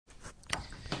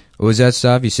What was that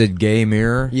stuff? You said Gay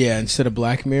Mirror? Yeah, instead of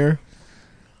Black Mirror.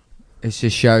 It's a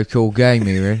show called Gay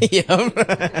Mirror. It's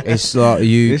like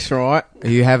That's right.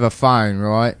 you have a phone,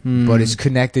 right? But it's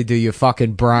connected to your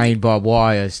fucking brain by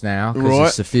wires now, because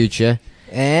it's the future.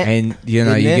 And, you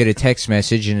know, you get a text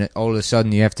message and all of a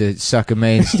sudden you have to suck a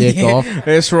man's dick off.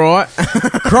 That's right.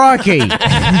 Crikey!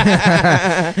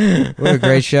 What a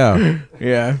great show.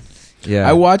 Yeah. Yeah.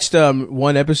 I watched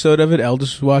one episode of it.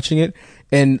 Eldest was watching it.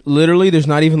 And literally there's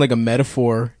not even like a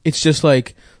metaphor. It's just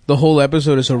like the whole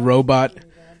episode is a robot.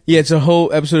 Yeah, it's a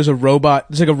whole episode is a robot.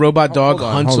 It's like a robot dog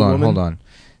hunts a woman. Hold on.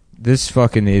 This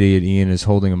fucking idiot Ian is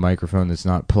holding a microphone that's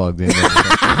not plugged in.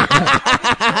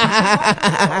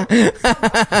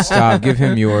 Stop. Give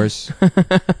him yours. Plug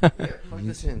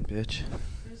this in, bitch.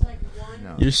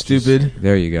 No, You're stupid.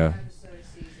 There you go.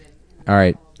 All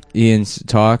right. Ian's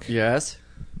talk? Yes.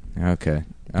 Okay.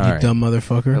 All You right. dumb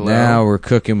motherfucker. Hello. Now we're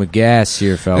cooking with gas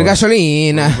here, fellas.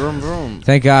 Gasolina. Vroom, vroom.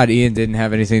 Thank God Ian didn't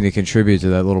have anything to contribute to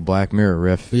that little Black Mirror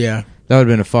riff. Yeah. That would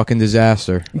have been a fucking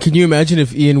disaster. Can you imagine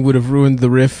if Ian would have ruined the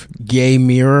riff Gay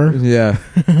Mirror? Yeah.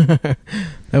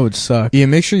 That would suck. Ian,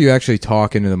 make sure you actually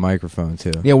talk into the microphone,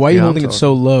 too. Yeah, why are you Yeah, I'm holding it talking.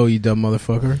 so low, you dumb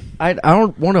motherfucker? I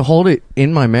don't want to hold it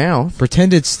in my mouth.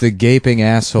 Pretend it's the gaping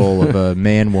asshole of a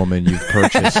man-woman you've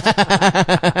purchased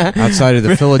outside of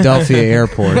the Philadelphia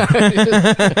airport.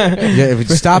 Yeah,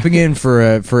 stopping in for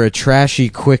a trashy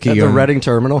quickie At the Reading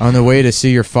terminal. on the way to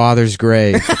see your father's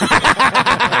grave.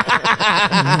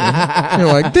 You're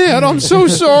like, Dad, I'm so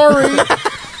sorry.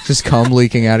 Just cum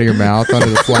leaking out of your mouth onto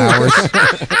the flowers.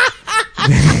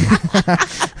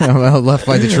 Left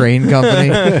by the train company.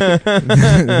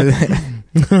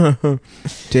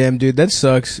 Damn, dude, that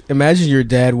sucks. Imagine your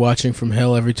dad watching from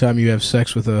hell every time you have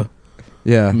sex with a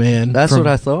Yeah. man. That's From- what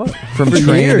I thought. From For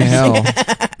train years. to hell.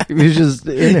 He was just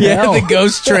in Yeah, hell. the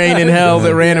ghost train in hell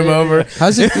that ran him over.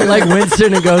 How's it feel Like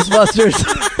Winston and Ghostbusters.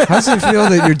 How's it feel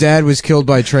that your dad was killed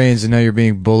by trains and now you're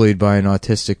being bullied by an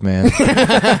autistic man?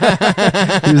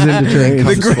 He was into trains.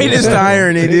 The greatest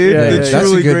irony, dude. Yeah, The yeah, That's a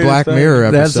truly good greatest Black irony. Mirror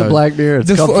episode. That's the Black Mirror. It's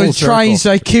The come full trains,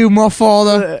 circle. they killed my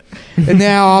father, and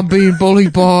now I'm being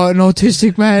bullied by an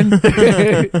autistic man.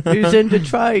 He's into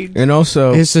trains. And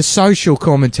also, It's a social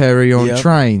commentary on Yep.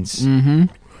 trains. and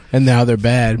now they're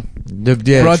bad. Yeah,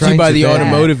 Brought to you trains by are the bad.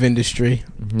 automotive industry.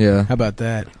 Yeah, How about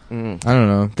that? I don't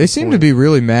know. They seem to be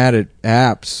really mad at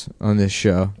apps on this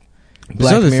show.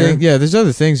 Black Mirror? There's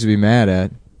other things to be mad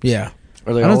at. Yeah.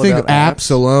 Are they I don't all think about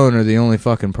apps alone are the only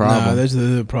fucking problem. Nah, there's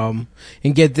the problem.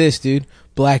 And get this, dude.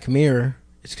 Black Mirror.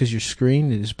 It's because your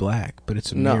screen is black, but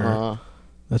it's a mirror. Nuh-uh.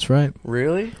 That's right.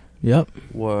 Really? Yep.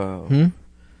 Whoa.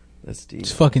 That's deep.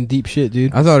 It's fucking deep shit,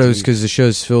 dude. I thought it was because the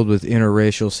show's filled with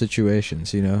interracial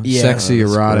situations, you know? Yeah. Sexy,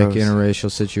 That's erotic, gross. interracial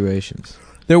situations.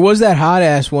 There was that hot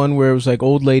ass one where it was like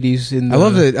old ladies in the I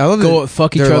love go that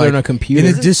fuck each they're other like, on a computer.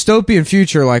 In a dystopian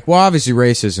future, like, well, obviously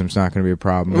racism's not going to be a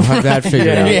problem. We'll have that figured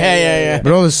out. yeah.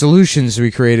 But all the solutions we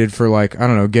created for, like, I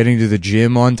don't know, getting to the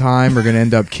gym on time are going to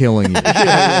end up killing you.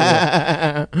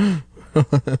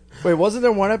 Wait, wasn't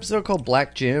there one episode called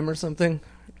Black Jim or something?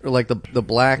 Or like the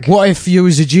black... What if you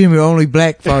was a gym with only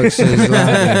black folks? So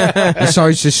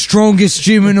it's the strongest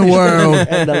gym in the world.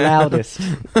 and the loudest.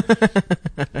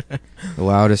 The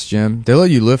loudest gym. They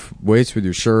let you lift weights with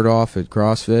your shirt off at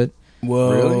CrossFit.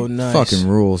 Whoa, Really? nice. Fucking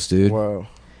rules, dude. Whoa.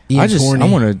 Ian's I horny.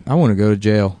 want to go to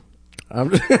jail.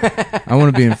 I'm I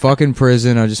want to be in fucking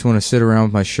prison. I just want to sit around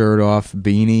with my shirt off,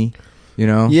 beanie, you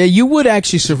know? Yeah, you would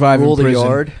actually survive rule in the prison.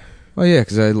 yard. Oh, yeah,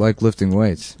 because I like lifting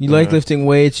weights. You like lifting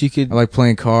weights. You could. I like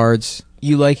playing cards.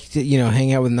 You like to,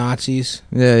 hang out with Nazis.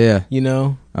 Yeah, yeah. You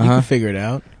know, you Uh-huh. can figure it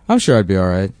out. I'm sure I'd be all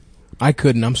right. I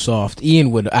couldn't. I'm soft.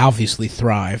 Ian would obviously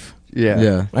thrive. Yeah.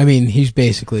 Yeah. I mean, he's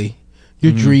basically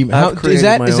your dream. I've Is created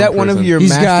that my is own that one of prison. your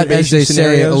He's got, as masturbation they say,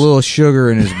 scenarios? a little sugar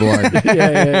in his blood.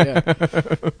 yeah.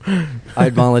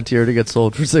 I'd volunteer to get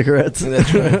sold for cigarettes.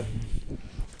 That's right.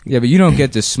 Yeah, but you don't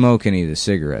get to smoke any of the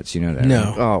cigarettes. You know that? No.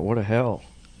 right? Oh, what a hell.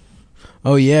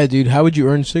 Oh yeah, dude. How would you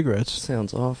earn cigarettes?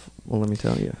 Sounds off. Well, let me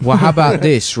tell you. Well, how about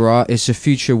this, right? It's a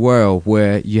future world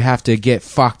where you have to get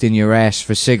fucked in your ass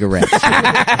for cigarettes.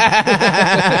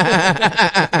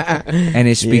 And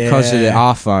it's because of the Yeah.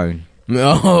 iPhone.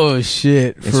 Oh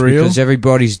shit! It's For real? because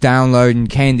everybody's downloading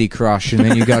Candy Crush, and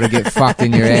then you got to get fucked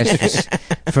in your ass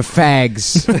for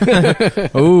fags.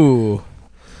 Oh,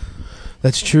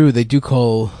 that's true. They do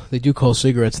call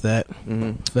cigarettes that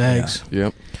fags.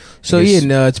 Yep. So I guess-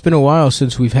 Ian, it's been a while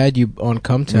since we've had you on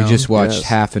Cumtown. We just watched Yes.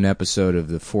 half an episode of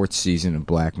the 4th season of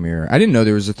Black Mirror. I didn't know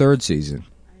there was a 3rd season.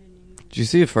 Did you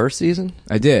see the first season?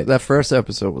 I did. That first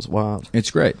episode was wild.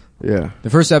 It's great. Yeah. The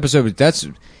first episode,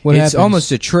 What it's happens?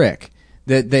 almost a trick.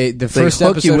 The first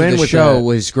hook you episode in of the with show that.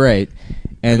 was great,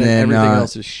 And then everything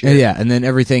else is shit. Yeah, and then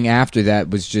everything after that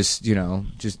was just, you know,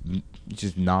 just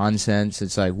nonsense.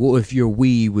 It's like, well, if your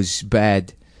Wii was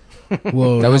bad.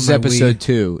 Whoa, that was episode Wii.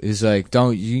 2. Is like,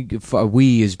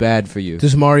 Wii is bad for you.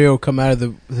 Does Mario come out of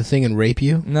the thing and rape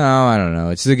you? No, I don't know.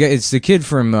 It's the kid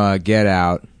from Get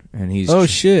Out, and he's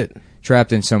shit,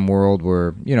 trapped in some world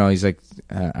where, you know, he's like,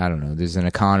 I don't know. There's an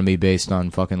economy based on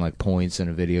fucking like points in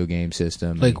a video game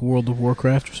system, like World of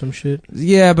Warcraft or some shit.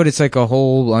 Yeah, but it's like a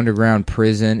whole underground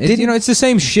prison. You know, it's the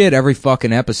same shit every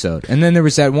fucking episode. And then there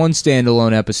was that one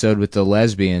standalone episode with the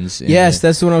lesbians. Yes,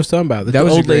 that's the one I was talking about. The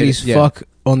old ladies fuck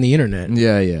on the internet.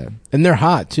 Yeah, and they're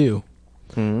hot too.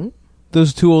 Hmm?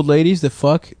 Those 2 old ladies that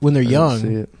fuck when they're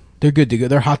young, they're good to go.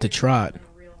 They're hot to trot.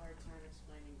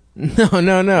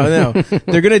 No.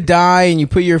 They're gonna die, and you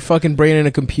put your fucking brain in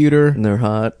a computer, And they're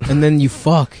hot. and then you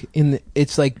fuck.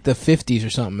 It's like the 50s or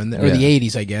something, or the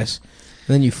 80s, I guess.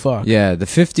 And then you fuck. Yeah, the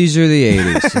 50s or the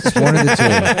 80s. It's one of the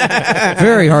two.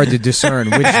 Very hard to discern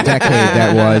which decade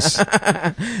that was.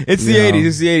 It's the 80s.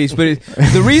 It's the 80s.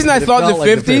 But the reason I thought the like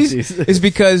 50s is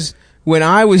because when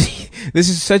I was, this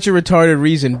is such a retarded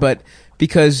reason, but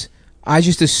because I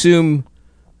just assume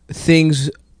things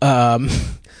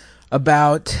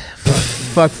about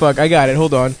fuck. I got it.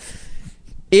 Hold on.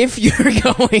 If you're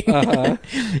going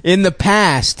in the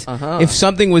past, if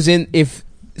something was if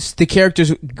the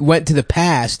characters went to the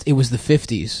past, it was the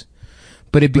 50s.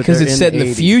 But because it's set in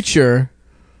the future,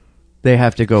 they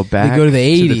have to go back. They go to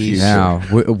the 80s. Now,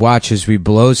 watch as we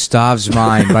blow Stav's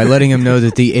mind by letting him know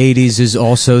that the 80s is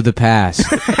also the past.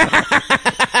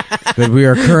 That we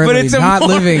are currently not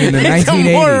living in the 1980s. It's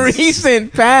a more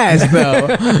recent past,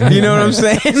 though. You know what I'm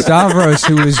saying? Stavros,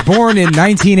 who was born in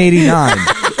 1989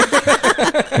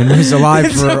 and was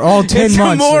alive for all 10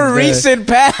 months. It's a more recent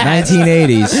past.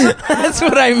 1980s. That's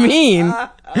what I mean.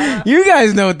 You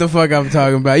guys know what the fuck I'm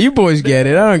talking about. You boys get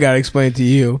it. I don't gotta explain to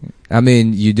you. I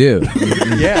mean, you do.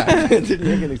 Yeah, it didn't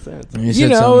make any sense. You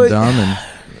said something dumb. And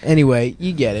anyway,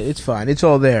 you get it. It's fine. It's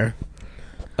all there.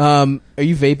 Are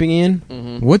you vaping, Ian?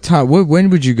 Mm-hmm. What time? When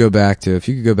would you go back to? If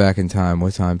you could go back in time,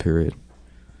 what time period?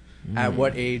 At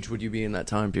what age would you be in that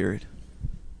time period?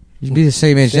 You'd be the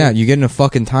same age now. You get in a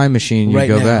fucking time machine, you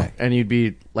go back. And you'd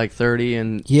be like 30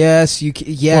 and... Yes,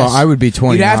 yes. Well, I would be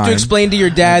 29. You'd have to explain to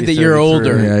your dad that you're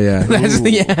older. Yeah. That's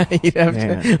you'd have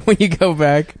to, when you go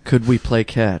back. Could we play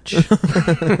catch?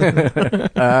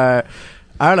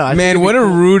 I don't know. Man, what a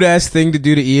rude-ass thing to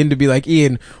do to Ian, to be like,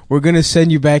 Ian, we're going to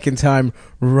send you back in time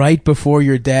right before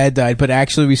your dad died, but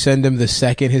actually we send him the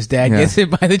second his dad gets hit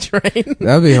by the train.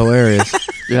 That'd be hilarious.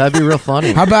 Yeah, that'd be real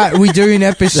funny. How about we do an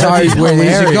episode where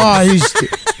there's a guy whose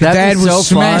dad was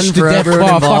smashed to death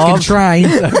by a fucking train.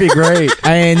 That'd be great.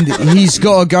 And he's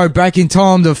got to go back in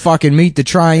time to fucking meet the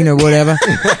train or whatever.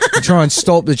 To try and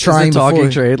stop the train it's a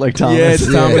talking trade like Thomas. Yeah,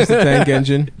 it's Thomas the Tank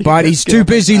Engine. But he's too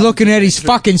busy looking at his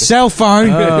fucking cell phone.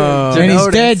 And his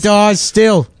dad dies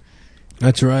still.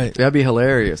 That's right. That'd be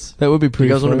hilarious. That would be pretty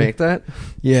You guys funny. want to make that?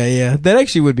 Yeah. That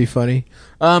actually would be funny.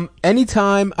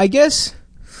 Anytime, I guess,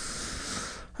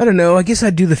 I don't know, I guess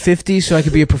I'd do the 50s so I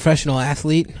could be a professional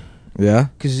athlete. Yeah?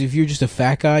 Because if you're just a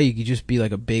fat guy, you could just be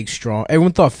like a big, strong...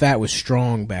 Everyone thought fat was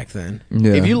strong back then.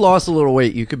 Yeah. If you lost a little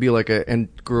weight, you could be like and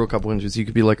grew a couple inches, you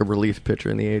could be like a relief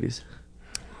pitcher in the 80s.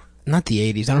 Not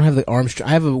the 80s. I don't have the arm... I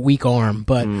have a weak arm,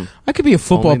 but I could be a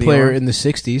football player in the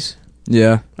 60s.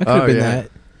 Yeah. I could have been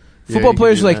that. Football you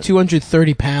players could are do like that.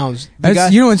 230 pounds.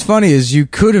 You know what's funny is you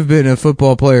could have been a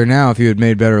football player now if you had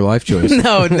made better life choices.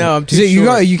 No, I'm too See,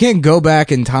 short. you can't go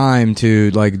back in time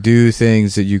to like do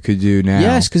things that you could do now.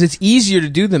 Yes, because it's easier to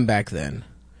do them back then.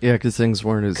 Yeah, because things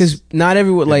weren't as Because not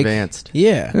everyone, like... advanced.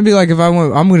 Yeah. It'd be like if I'm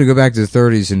going to go back to the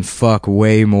 30s and fuck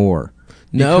way more.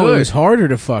 No, could. it was harder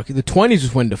to fuck. The 20s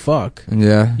was when to fuck.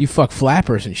 Yeah. You fuck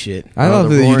flappers and shit. I love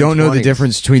the that you roaring don't know the 20s.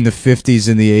 difference between the 50s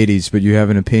and the 80s, but you have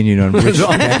an opinion on which.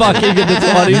 I'm fucking in the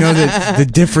 20s. You know the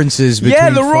differences between Yeah,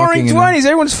 the roaring fucking 20s.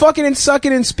 Everyone's fucking and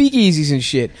sucking in speakeasies and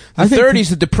shit. The I think 30s,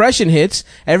 the depression hits.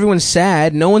 Everyone's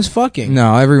sad. No one's fucking.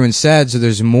 No, everyone's sad, so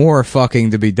there's more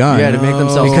fucking to be done. Yeah, to make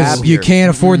themselves because happier. you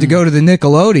can't afford to go to the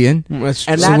Nickelodeon. That's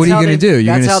And So that's what are you how gonna they- do?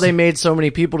 You're That's gonna how they made so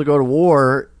many people to go to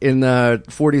war in the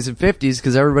 40s and 50s,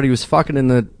 because everybody was fucking in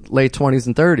the late 20s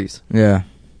and 30s. Yeah.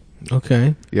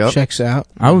 okay. Yep. Checks out.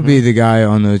 I would be the guy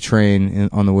on the train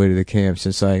on the way to the camps.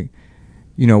 It's like,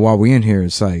 you know, while we in here,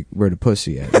 it's like, where the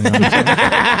pussy at? You know what I'm saying?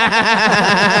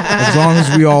 As long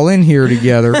as we all in here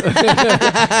together,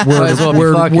 where as well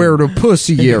be fucking. where the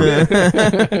pussy here?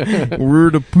 Where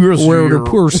the Where the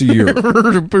pussy here?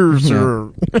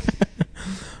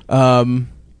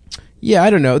 Yeah,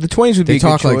 I don't know. The 20s would be They a good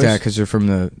talk like choice. that because they're from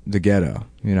the ghetto,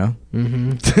 you know?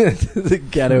 The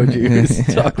ghetto Jews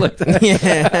talk like that.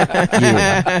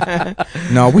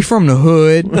 No, we from the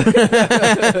hood.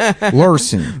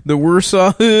 Larson. The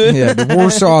Warsaw Hood. Yeah, the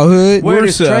Warsaw hood. Where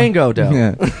does Warsaw. train go down?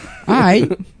 Yeah. All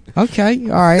right. Okay.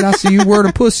 All right. I see you where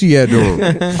the pussy at,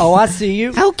 though. Oh, I see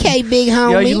you. Okay, big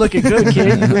homie. Yo, you looking good,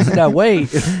 kid. You losing that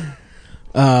weight.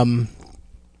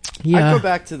 Yeah, I'd go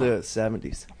back to the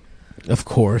 70s. of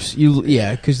course.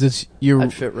 Because that's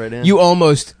I'd fit right in. You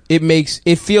almost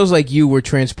it feels like you were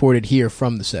transported here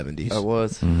from the 70s. I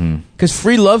was. Because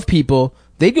free love people,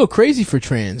 they'd go crazy for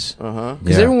trans. Uh-huh.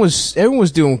 Because Yeah. everyone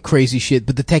was doing crazy shit,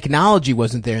 but the technology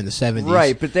wasn't there in the 70s.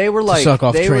 Right, but they were like suck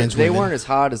off trans they women. weren't as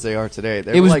hot as they are today.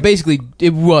 They It were was like, basically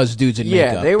dudes in makeup.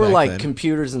 yeah, they were back like then.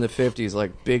 computers in the 50s,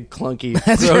 like big clunky.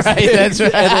 That's gross right, things. that's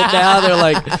right. And then now they're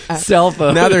like cell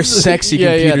phones. Now they're sexy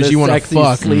Yeah, computers they're you want to sexy,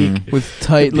 fuck sleek. with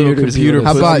tight little computers computer. you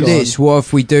How wanna about Pussy this? What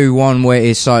if we do one where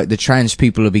it's like the trans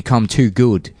people have become too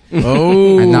good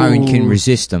Oh, and no one can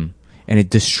resist them and it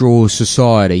destroys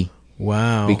society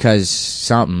wow! because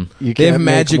something. You They have can't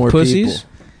make magic more pussies. people.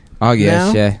 Oh,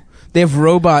 yes, Now? yeah. They have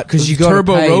robot Because you got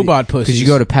turbo robot pussies. Because you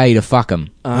got to pay to fuck them.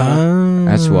 Ah.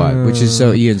 That's why. Which is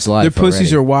so Ian's life. Their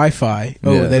pussies already. are Wi-Fi.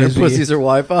 Oh, Yeah. that Their is pussies are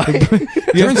Wi-Fi.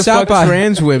 You have to fuck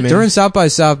trans women. During South by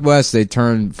Southwest, they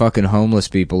turned fucking homeless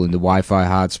people into Wi-Fi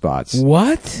hotspots.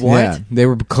 what? Yeah, they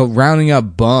were rounding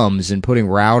up bums and putting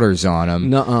routers on them,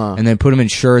 Nuh-uh. and then put them in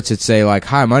shirts that say like,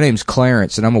 "Hi, my name's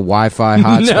Clarence, and I'm a Wi-Fi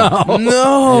hotspot."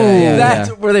 No, Yeah,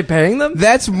 That's were they paying them?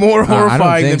 that's more I don't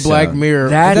horrifying than think so. Black Mirror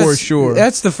That's- for sure.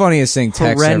 That's the funniest thing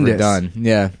Tech's ever Horrendous. done.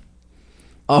 Yeah,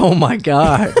 Oh my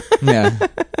god. yeah.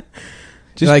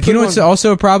 Just Like, you put know them what's on-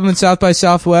 also a problem in South by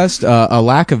Southwest? A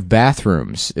lack of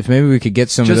bathrooms. If maybe we could get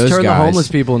some of Just those turn guys. the homeless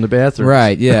people into bathrooms.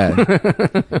 Right, yeah.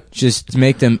 Just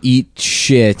make them eat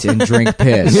shit and drink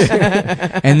piss.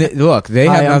 And look, they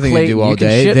Hi, have I'm nothing to Clayton. do all You can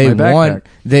day. shit They in my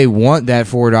backpack. want that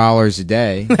 $4 a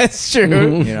day. That's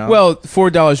true. You know? Well,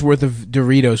 $4 worth of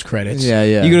Doritos credits. Yeah,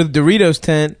 yeah. You go to the Doritos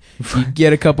tent, you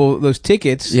get a couple of those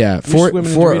tickets. Yeah, you're swimming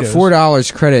in Doritos.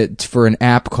 $4 credit for an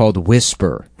app called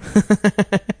Whisper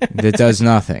that does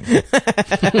nothing.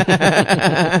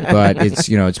 But it's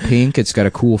it's pink. It's got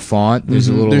a cool font. There's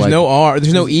a little. There's like, no R.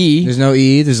 There's no E. There's no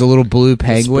E. There's a little blue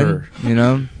penguin.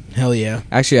 Whisper. Hell yeah.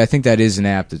 Actually, I think that is an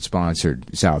app that sponsored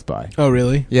South by. Oh,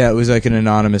 really? Yeah, it was like an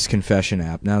anonymous confession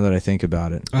app. Now that I think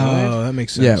about it. Oh, that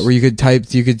makes sense. Yeah, where you could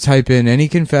type in any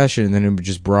confession and then it would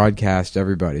just broadcast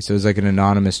everybody. So it was like an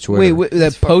anonymous Twitter. Wait,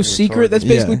 that post secret? That's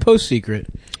basically Yeah. post secret.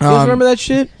 You guys remember that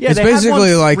shit? Yeah, it's they had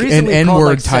basically one like an recently called, N-word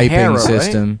like, typing Sahara, right?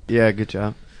 system. Yeah, good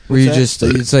job. Where you What's just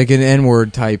it's like an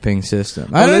N-word typing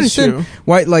system. I don't that's understand true.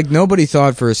 why. Like nobody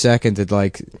thought for a second that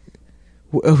like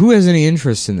who has any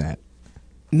interest in that?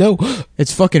 No.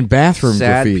 It's fucking bathroom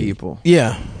Sad graffiti. people.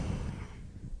 Yeah.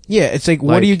 Yeah, it's like,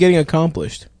 what Like- are you getting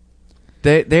accomplished?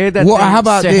 They had that Well, thing, how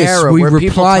about this? Sahara, We where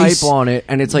people replace- type on it,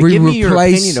 and it's like, we give me your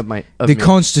replace opinion of the me.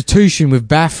 Constitution with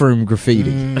bathroom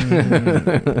graffiti.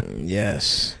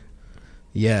 Yes.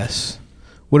 Yes.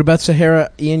 What about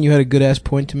Sahara? Ian, you had a good ass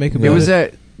point to make about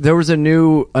it. There was a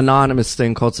new anonymous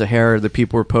thing called Sahara that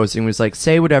people were posting. It was like,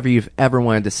 say whatever you've ever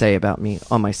wanted to say about me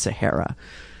on my Sahara.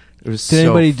 It was Did so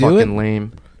anybody do fucking it?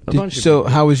 lame. A Did- bunch of so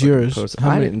people how was fucking yours? posted. How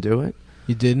I many- didn't do it.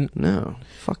 You didn't? No,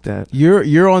 fuck that.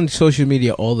 You're on social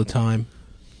media all the time.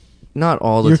 Not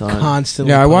all the You're time.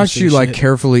 constantly Yeah, I watched posting you like shit.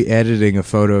 carefully editing a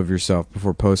photo of yourself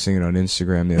before posting it on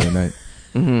Instagram the other night.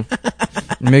 Mhm.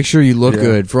 Make sure you look Yeah.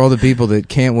 good for all the people that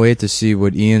can't wait to see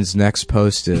what Ian's next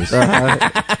post is.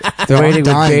 They're waiting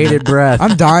with bated breath.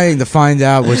 I'm dying to find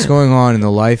out what's going on in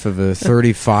the life of a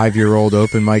 35-year-old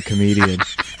open mic comedian.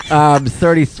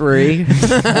 33.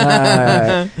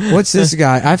 What's this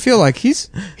guy? I feel like he's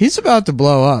about to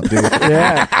blow up, dude.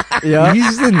 Yeah.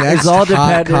 He's the next all hot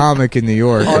dependent comic in New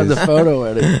York. on the photo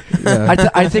edit.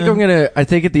 I think I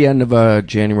think at the end of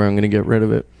January I'm gonna get rid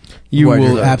of it. You What, will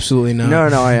you're- absolutely not.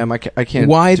 No, I am. I can't.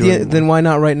 Why? do it Then why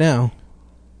not right now?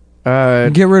 anymore.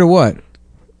 Get rid of what?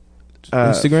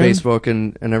 Instagram? Facebook,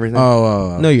 and everything.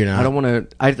 Oh. No, you're not. I don't want to.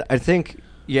 I think.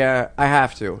 Yeah, I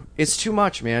have to. It's too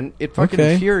much, man. It fucking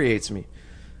Okay. infuriates me.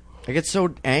 I get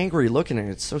so angry looking at it.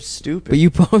 It's so stupid. But you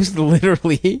post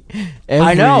literally.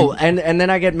 I know, and then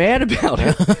I get mad about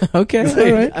it. Okay,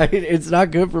 all right. It's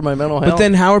not good for my mental health. But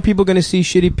then, how are people going to see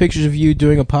shitty pictures of you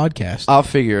doing a podcast? I'll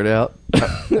figure it out.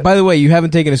 By the way, you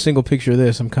haven't taken a single picture of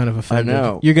this. I'm kind of offended. I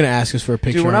know. You're going to ask us for a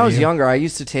picture. Dude, when I was younger, I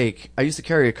used to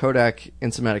carry a Kodak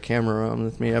Instamatic camera around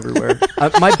with me everywhere.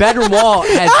 My bedroom wall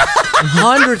had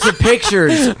hundreds of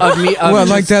pictures of me.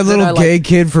 Like that little gay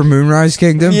kid from Moonrise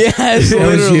Kingdom? Yes, that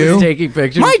was you? Taking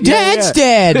pictures. My dad's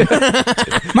dead.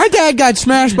 My dad got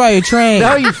smashed by a train.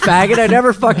 No, you faggot. I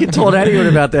never fucking told anyone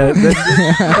about that.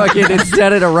 Fucking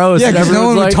instead of a roast. Yeah, because no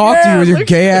one would talk to you with your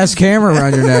gay-ass camera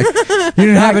around your neck. You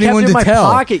didn't have anyone to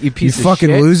tell. Pocket, you piece of fucking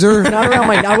shit. Loser. Not around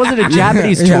my. I wasn't a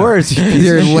Japanese tourist.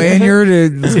 Your lanyard,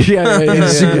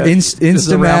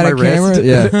 Instamatic camera.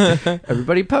 Yeah.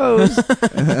 Everybody pose.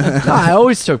 No, I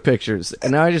always took pictures,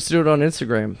 and now I just do it on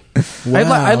Instagram.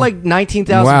 Wow. I had like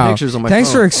 19,000 pictures on my phone.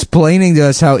 Thanks for explaining to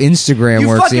us how Instagram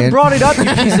works. You fucking brought it up, you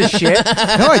piece of shit.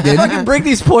 No, I didn't. I fucking bring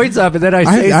these points up, and then I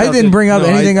say I didn't bring up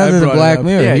anything other than Black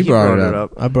Mirror. Yeah, he brought it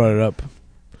up. I brought it up.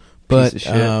 But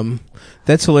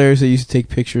that's hilarious. I used to take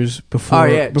pictures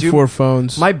before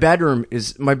phones. My bedroom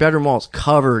wall is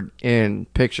covered in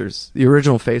pictures. The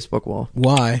original Facebook wall.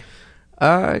 Why?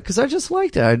 Because I just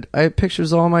liked it. I had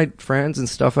pictures of all my friends and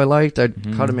stuff I liked. I'd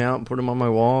cut them out and put them on my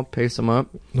wall, paste them up.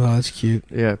 Oh, that's cute.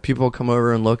 Yeah, people would come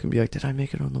over and look and be like, "Did I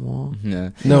make it on the wall?" Yeah.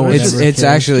 No, it's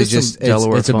actually just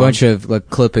it's a bunch of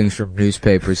like clippings from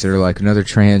newspapers that are like another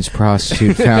trans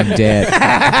prostitute found dead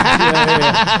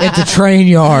at the train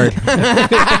yard,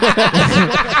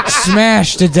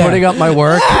 smashed to death. Putting up my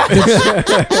work.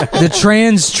 The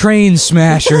trans train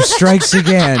smasher strikes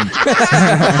again.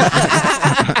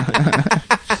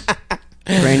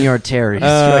 Trainyard Terry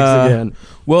strikes again.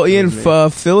 Well, Ian,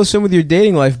 fill us in with your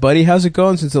dating life, buddy. How's it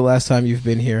going since the last time you've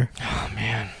been here? Oh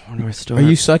man, when do I start? Are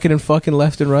you sucking and fucking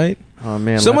left and right? Oh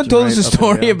man, someone told us a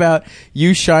story about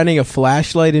you shining a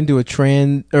flashlight into a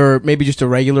or maybe just a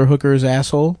regular hooker's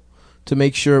asshole to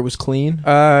make sure it was clean.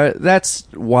 That's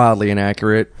wildly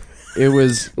inaccurate. It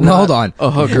was hold on, a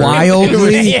hooker.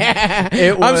 Wildly?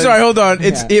 I'm sorry, hold on.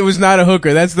 It was not a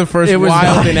hooker. That's the first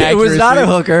wild inaccuracy. It was not a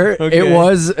hooker. Okay. It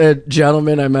was a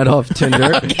gentleman I met off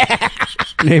Tinder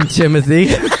named Timothy.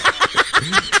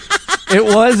 It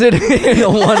was in a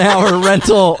 1 hour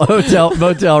rental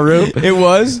motel room. It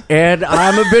was? And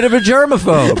I'm a bit of a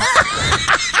germaphobe.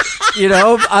 You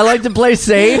know, I like to play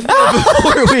safe.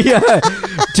 Before we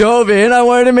dove in, I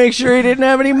wanted to make sure he didn't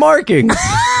have any markings.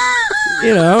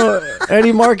 You know,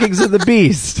 any markings of the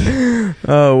beast.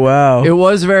 Oh, wow. It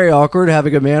was very awkward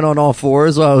having a man on all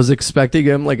fours while I was expecting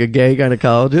him like a gay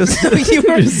gynecologist.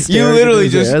 You literally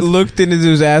just looked into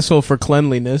his asshole for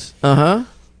cleanliness. Uh-huh.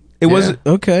 It was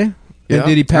okay. Yeah. And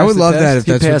did he pass I would love test?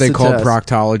 that if that's He what they passed call the test.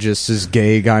 proctologists, is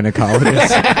gay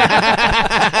gynecologists.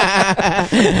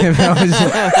 if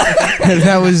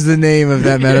that was the name of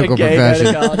that medical Gay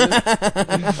profession.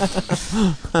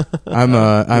 I'm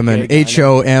an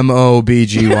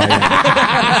HOMOBGYN.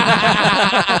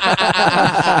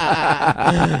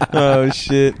 Oh,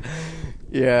 shit.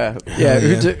 Yeah. Yeah.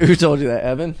 Who told you that,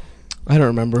 Evan? I don't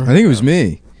remember. I think it was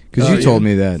me. Because you told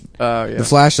me that. Oh, yeah. The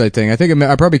flashlight thing. I think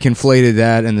I probably conflated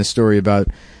that and the story about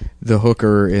the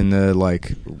hooker in the,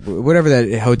 like, whatever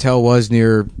that hotel was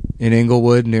in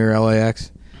Inglewood, near LAX.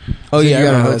 Oh, yeah. You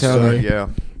got a I hotel? remember that story. Yeah.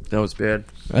 That was bad.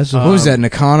 What was that,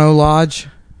 Nakano Lodge?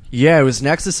 Yeah, it was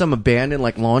next to some abandoned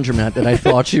like laundromat that I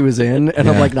thought she was in, and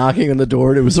I'm Yeah. like knocking on the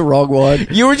door, and it was the wrong one.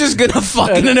 You were just gonna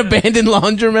fuck in an abandoned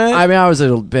laundromat? I mean, I was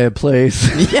in a bad place.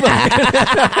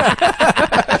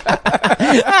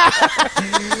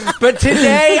 But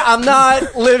today, I'm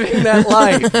not living that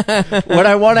life. When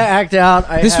I want to act out,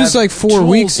 This was like 4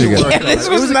 weeks ago. Yeah, this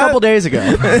It was a couple days ago.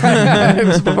 It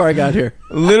was before I got here.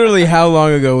 Literally, how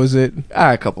long ago was it?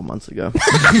 A couple months ago. Look,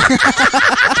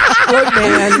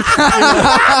 man.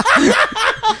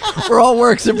 We're all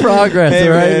works in progress, Hey,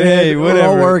 all right? man, hey, We're whatever.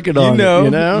 all working on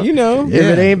it, you know? If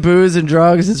it ain't booze and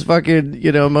drugs, it's fucking,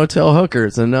 motel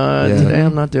hookers. And today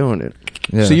I'm not doing it.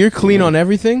 Yeah. So you're clean on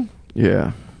everything?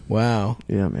 Yeah. Wow.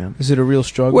 Yeah, man. Is it a real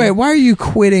struggle? Wait, why are you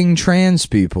quitting trans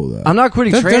people, though? I'm not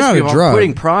quitting They're trans not a people. drug. I'm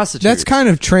quitting prostitutes. That's kind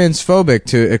of transphobic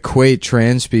to equate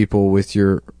trans people with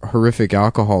your horrific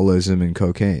alcoholism and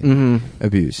cocaine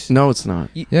abuse. No, it's not.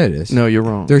 Yeah, it is. No, you're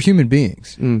wrong. They're human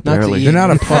beings. Barely. They're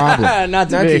not a problem. Not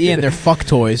to Not to me. Ian, they're fuck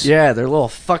toys. Yeah, they're little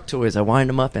fuck toys. I wind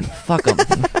them up and fuck them.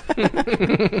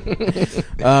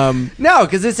 No,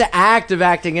 because it's an act of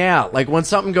acting out. Like when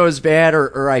something goes bad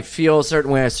or I feel a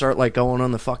certain way, I start like going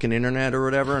on the fucking internet or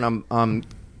whatever, and I'm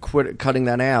cutting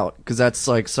that out because that's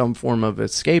like some form of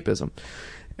escapism.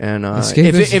 And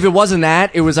Escapism? if it wasn't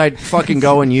that, it was I'd fucking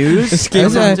go and use. Escapism.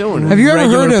 That's what I'm doing. Have you ever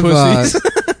heard of? Regular pussies.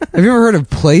 Have Have you ever heard of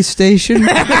PlayStation?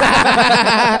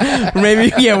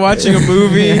 Maybe watching a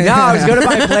movie. No, I was going to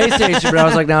buy a PlayStation, but I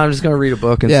was like, no, I'm just going to read a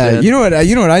book instead. Yeah,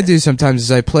 you know what I do sometimes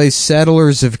is I play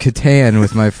Settlers of Catan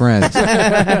with my friends.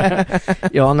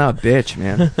 Yo, I'm not a bitch,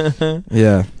 man.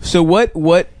 Yeah. So what's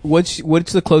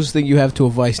the closest thing you have to a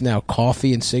vice now?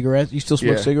 Coffee and cigarettes? You still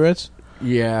smoke cigarettes?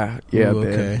 Yeah, Ooh,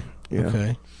 okay. Yeah.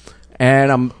 Okay.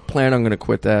 And I'm planning on going to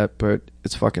quit that, but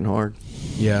it's fucking hard.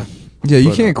 Yeah. Yeah,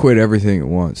 you can't quit everything at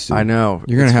once, dude. I know.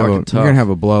 You're gonna have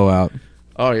a blowout.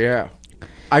 Oh yeah.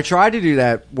 I tried to do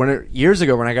that years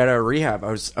ago when I got out of rehab.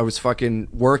 I was fucking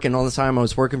working all the time. I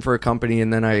was working for a company,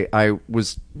 and then I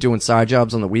was doing side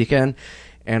jobs on the weekend,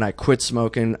 and I quit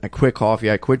smoking, I quit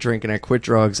coffee, I quit drinking, I quit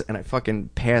drugs, and I fucking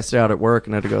passed out at work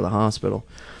and had to go to the hospital.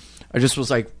 I just was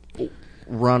like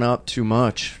run up too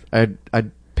much. I'd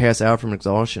pass out from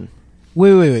exhaustion.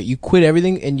 Wait. You quit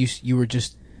everything and you were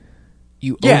just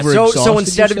so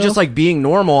instead of just like being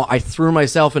normal, I threw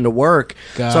myself into work.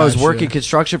 Gotcha. So I was working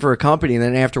construction for a company, and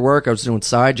then after work I was doing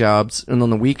side jobs, and on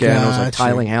the weekend I was like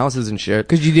tiling houses and shit.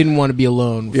 Because you didn't want to be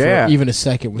alone for even a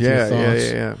second with your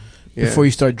thoughts. Yeah. Before you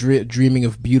start dreaming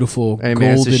of beautiful hey, golden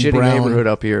man, it's a shitty brown neighborhood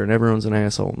up here, and everyone's an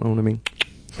asshole. Know what I mean?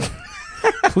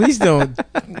 Please don't.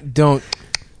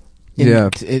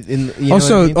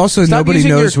 Also, nobody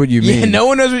knows what you mean. Yeah, no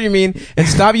one knows what you mean. And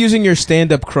stop using your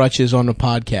stand-up crutches on a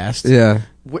podcast. Yeah.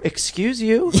 Excuse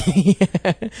you?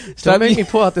 Stop making me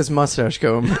pull out this mustache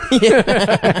comb. Do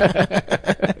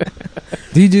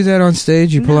you do that on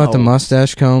stage? You pull out the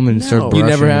mustache comb and start brushing You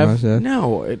never have? mustache?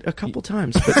 No, a couple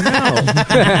times, but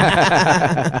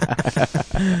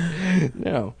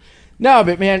no. No,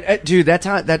 but man, dude,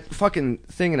 that fucking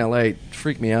thing in LA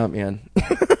freaked me out, man.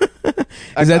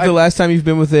 Is that the last time you've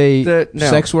been with a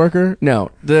sex worker?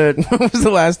 No. What was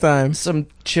the last time? Some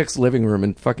chick's living room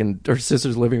in her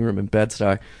sister's living room in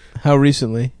Bed-Stuy. How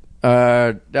recently?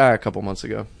 A couple months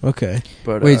ago. Okay.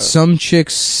 But wait, some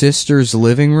chick's sister's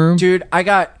living room? Dude, I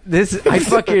got this. I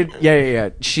fucking yeah.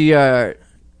 Her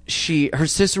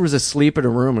sister was asleep in a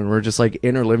room, and we're just like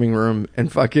in her living room,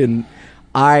 and fucking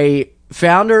I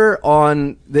found her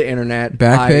on the internet.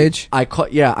 Backpage? I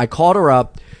called her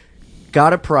up,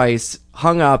 got a price,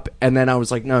 hung up, and then I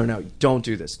was like, no, don't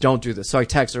do this. So I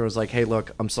texted her, I was like, hey,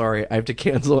 look, I'm sorry, I have to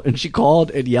cancel. And she called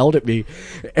and yelled at me.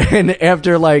 And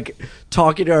after like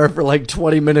talking to her for like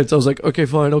 20 minutes, I was like, okay,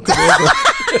 fine, I'll come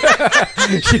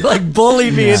over. She like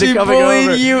bullied me into coming over. She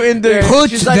bullied you into...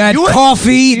 Put that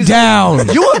coffee down.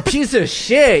 You a piece of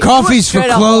shit. Coffee's for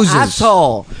closes.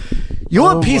 Asshole. You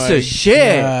a piece of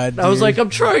shit. God, I was like, I'm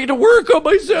trying to work on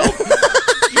myself.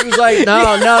 She was like,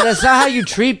 no, that's not how you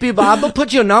treat people. I'm gonna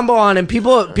put your number on, and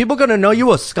people gonna know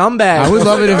you a scumbag. I would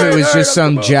love it if it was just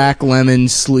some Jack Lemmon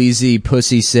sleazy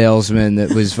pussy salesman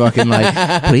that was fucking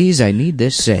like, please, I need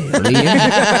this sale. You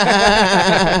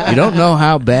don't know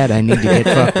how bad I need to get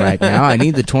fucked right now. I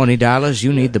need the $20.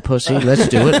 You need the pussy. Let's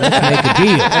do it. Let's make a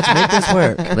deal. Let's make this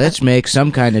work. Let's make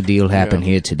some kind of deal happen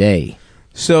here today.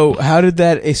 So how did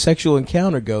that asexual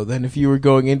encounter go then, if you were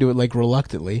going into it like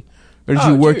reluctantly? Or did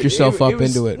you work yourself up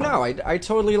into it? No, I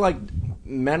totally like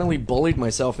mentally bullied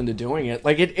myself into doing it.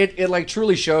 Like it like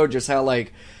truly showed just how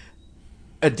like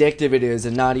addictive it is,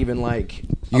 and not even like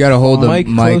you gotta hold the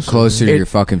mic closer to your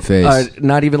fucking face.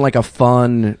 Not even like a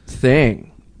fun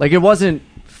thing. Like it wasn't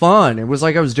fun. It was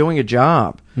like I was doing a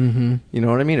job. Mm-hmm. You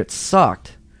know what I mean? It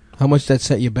sucked. How much did that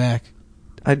set you back?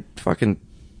 I fucking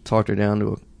talked her down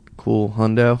to a cool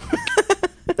hundo.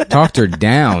 Talked her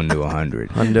down to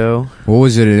 100. Hundo. What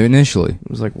was it initially? It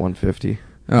was like 150.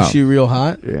 Oh. Is she real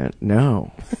hot? Yeah,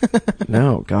 no.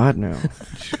 No, God, no.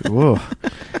 Whoa.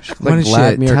 Like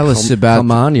Vladimir tell us about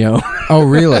Camanio. Oh,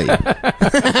 really? That's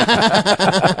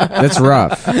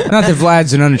rough. Not that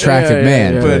Vlad's an unattractive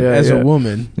man, but as a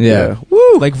woman. Yeah.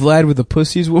 Woo! Like Vlad with the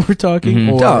pussy is what we're talking?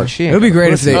 Mm-hmm. Oh, she it would be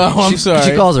great if they... Oh, I'm sorry.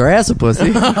 She calls her ass a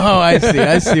pussy. Oh, I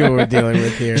see what we're dealing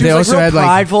with here. She was also real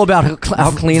prideful about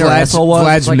how clean her asshole was.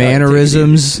 Vlad's like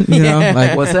mannerisms, you know?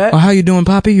 Like, what's that? Oh, how you doing,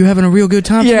 Poppy? You having a real good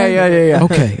time? Yeah.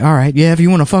 Okay, all right. Yeah, if you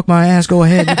want to fuck my ass, go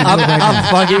ahead. I'm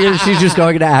fucking her. She's just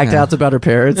going to act outs about her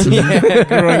parents.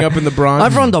 Growing up in the Bronx.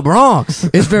 I'm from the Bronx.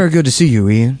 It's very good to see you,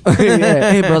 Ian.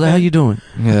 Yeah. Hey, brother, how you doing?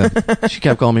 Yeah. She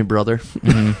kept calling me brother.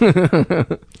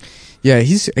 Mm-hmm. Yeah,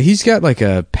 he's got like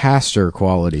a pastor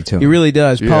quality to him. He really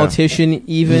does. Politician,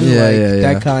 even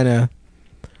that kind of.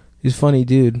 He's a funny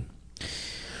dude.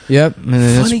 Yep, and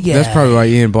that's probably why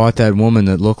Ian bought that woman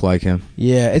that looked like him.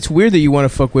 Yeah, it's weird that you want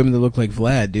to fuck women that look like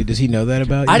Vlad, dude. Does he know that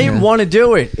about you? I didn't want to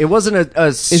do it. It wasn't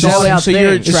a sold out thing.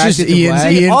 You're attracted to Ian,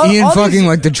 Vlad? Ian fucking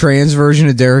like the trans version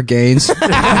of Derek Gaines.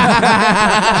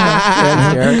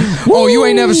 Oh, you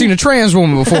ain't never seen a trans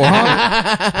woman before,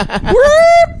 huh?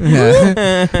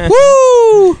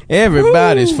 Woo!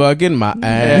 Everybody's fucking my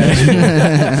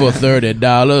ass for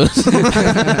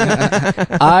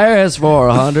 $30. I asked for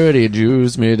 100, he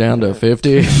juiced me down to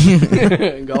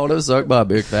 50. Gonna suck my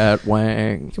big fat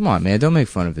wang. Come on, man. Don't make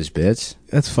fun of his bits.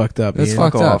 That's fucked up. That's Ian.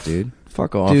 fucked Fuck up, off. dude.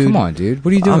 Fuck off. Dude. Come on, dude.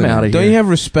 What are you doing? I'm outta Don't here. you have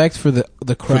respect for the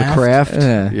For craft? the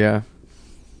craft? Yeah.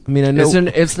 I mean, I know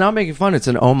It's not making fun, it's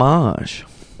an homage.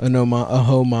 a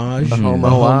homage. A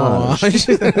homage.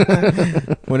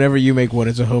 Whenever you make one,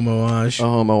 it's a homage. A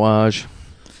homage.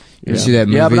 You see that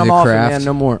movie, Yeah, but I'm The off it, Craft? man.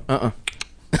 No more.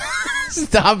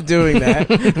 Stop doing that.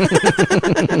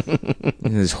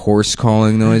 And his horse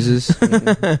calling noises.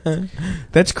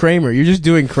 That's Kramer. You're just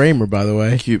doing Kramer, by the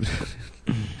way. Cute.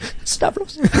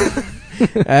 Stavros.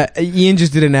 Ian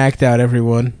just did an act out,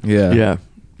 everyone. Yeah. Yeah.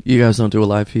 You guys don't do a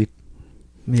live feed?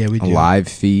 Yeah, we A do. live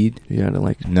feed? Yeah, I don't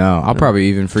like. No, I'll probably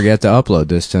even forget to upload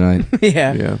this tonight.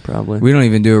 Yeah. Yeah, probably. We don't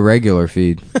even do a regular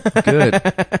feed. Good.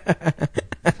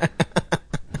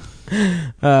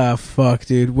 Fuck,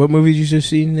 dude. What movie did you just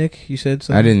see, Nick? You said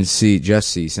something? I didn't just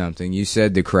see something. You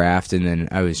said The Craft, and then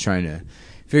I was trying to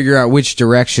figure out which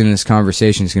direction this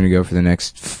conversation is going to go for the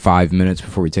next 5 minutes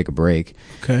before we take a break.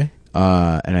 Okay.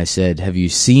 And I said, have you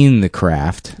seen The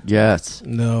Craft? Yes.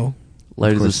 No.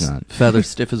 Light course as a not. feather,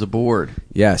 stiff as a board.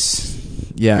 Yes.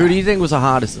 Yeah. Who do you think was the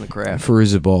hottest in the craft?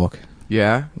 Fairuza Balk.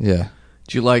 Yeah? Yeah.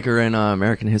 Did you like her in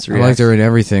American History I liked X? her in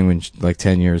everything when like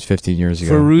 10 years, 15 years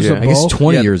ago. Fairuza I guess Balk?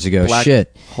 20 Yeah, years ago. Black-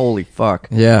 Shit. Holy fuck.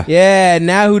 Yeah. Yeah,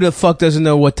 now who the fuck doesn't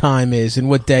know what time is and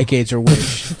what decades are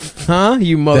which? Huh?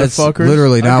 You That's motherfuckers.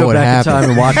 literally not Go what back in happened. time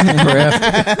and watch the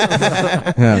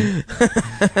craft. Yeah.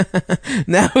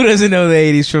 Now who doesn't know the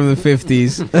 80s from the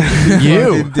 50s?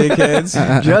 You. Fucking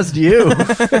dickheads. Just you.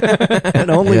 And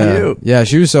only yeah. you. Yeah,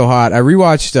 she was so hot. I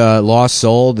rewatched Lost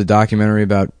Soul, the documentary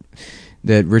about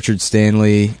that Richard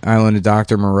Stanley, Island of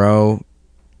Dr. Moreau.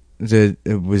 It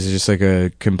was just like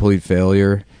a complete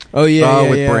failure. Oh, yeah,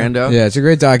 With yeah. Brando? Yeah, it's a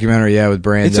great documentary, yeah, with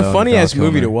Brando. It's a funny-ass Val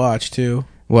movie Kilmer. to watch, too.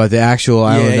 What, the actual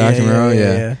Island of Dr. Moreau?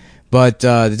 yeah. But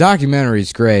the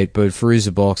documentary's great, but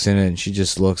Fairuza Balk's in it, and she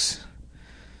just looks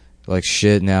like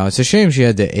shit now. It's a shame she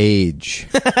had to age.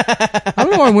 I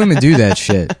don't know why women do that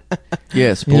shit.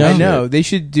 Yes, You know? I know. They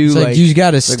should do, It's like you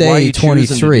got to why are stay you choosing to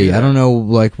do 23. that? I don't know,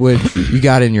 like what you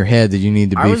got in your head that you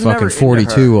need to I be was never fucking into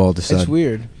 42 all of a It's sudden.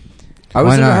 weird. I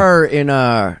was Why into not? her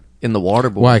in The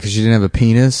Waterboy. Why? Because you didn't have a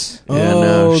penis? Yeah,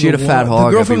 no. She had a the fat wa- hog.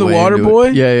 The girl I'd be from The way into Waterboy?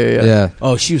 it. Yeah. Yeah,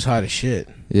 Oh, she was hot as shit.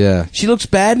 yeah. She looks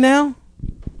bad now?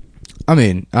 I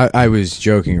mean, I was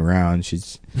joking around.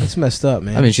 That's messed up,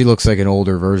 man. I mean, she looks like an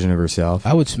older version of herself.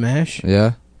 I would smash.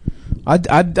 Yeah. I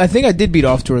think I did beat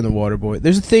off to her in The Waterboy.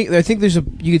 There's a thing. I think there's a.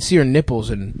 You could see her nipples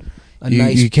and a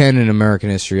nice. You can in American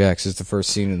History X. It's the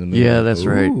first scene in the movie. Yeah, that's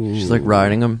right. Ooh. She's like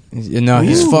riding him. No,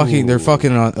 he's Ooh. fucking. They're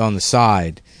fucking on the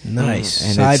side. nice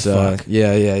And side it's, fuck.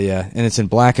 yeah, and it's in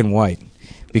black and white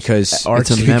because It's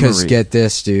a because memory. get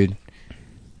this, dude,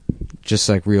 just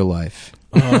like real life,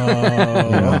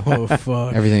 Oh,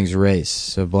 fuck. everything's race,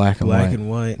 so black and Black white. and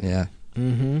white. Yeah.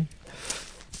 Mm-hmm.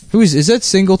 Who is that?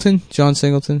 Singleton, John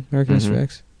Singleton, American History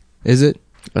X. Is it?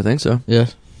 I think so. Yeah.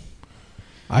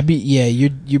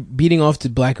 You're beating off to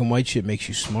black and white shit makes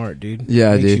you smart, dude.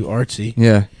 Yeah, makes dude. you artsy.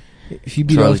 Yeah. If you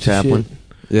beat Charlie off to Chaplin. shit,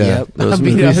 Yeah. Yep. Those I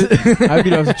beat movies.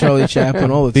 off to Charlie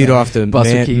Chaplin all the Beat time. off the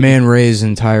Buster Keaton. Man Ray's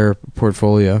entire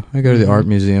portfolio. I go to the art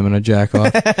museum and I jack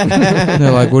off.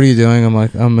 They're like, "What are you doing?" I'm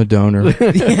like, "I'm a donor. I'm in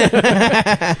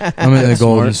the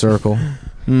golden circle."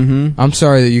 Mm-hmm. I'm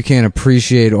sorry that you can't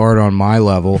appreciate art on my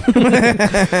level.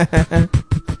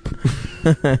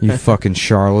 You fucking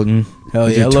charlatan. Hell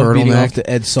With yeah, I your love beating turtleneck. off to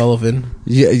Ed Sullivan.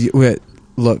 Yeah, wait,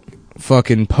 look,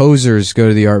 fucking posers go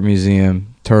to the art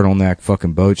museum, turtleneck,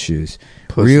 fucking boat shoes.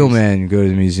 Pussies. Real men go to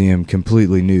the museum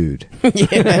completely nude. Not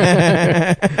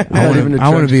even a I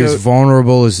want to trench be coat. as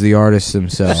vulnerable as the artists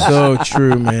themselves. So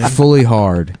true, man. Fully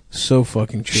hard. So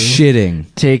fucking true. Shitting.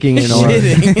 Taking in art.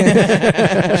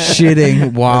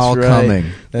 Shitting while That's right. coming.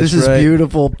 That's This is right.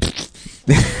 beautiful.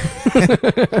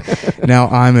 Now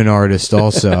I'm an artist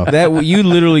also. That you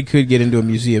literally could get into a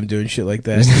museum doing shit like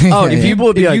that. Oh, if people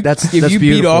would be If like, you, that's if that's you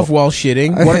beautiful. beat off while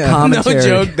shitting. What a commentary. No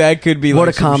joke. That could be What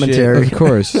like a some commentary. shit. Of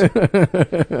course.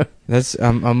 That's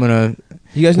I'm gonna.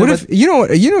 You guys know What if you know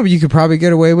what you could probably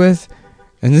get away with,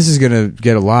 and this is gonna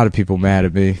get a lot of people mad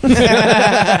at me.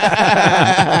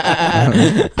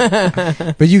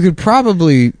 But you could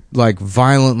probably like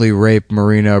violently rape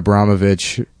Marina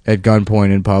Abramovich at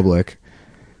gunpoint in public.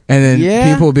 And then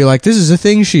Yeah. people will be like, "This is a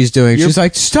thing she's doing." You're- She's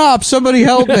like, "Stop! Somebody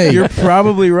help me!" You're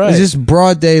probably right. It's just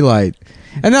broad daylight.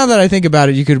 And now that I think about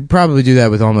it, you could probably do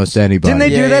that with almost anybody. Didn't they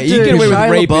do that to you get away with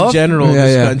Shia rape LaBeouf? in general in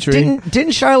this country.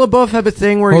 Didn't Shia LaBeouf have a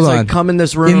thing where Hold he's on. like, come in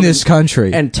this room in this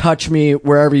country? and touch me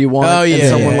wherever you want? And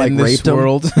someone like in raped this him.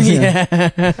 world.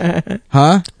 Yeah.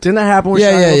 Huh? Didn't that happen with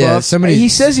Yeah, Shia yeah, LaBeouf? yeah. He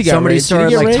says he got Somebody raped. started Did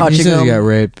he get like raped? touching He says him. he got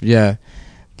raped. Yeah.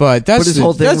 But that's his the,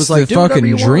 whole thing that's was the like, do whatever fucking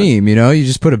you want. dream, you know? You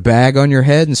just put a bag on your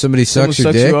head and somebody Someone sucks your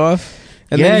sucks dick. you off.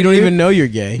 And Yeah, then you don't dude. even know you're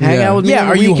gay. Hang Yeah. out with me Yeah, on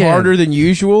are the you weekend. harder than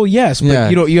usual? Yes, but Yeah.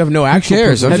 you have no Who actual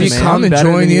cares? I'm proof, just man. come better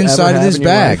enjoying than the you ever inside of have this in your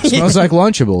bag. life. Smells like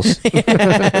Lunchables.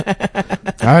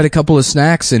 I had a couple of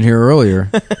snacks in here earlier.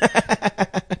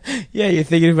 Yeah, you're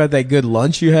thinking about that good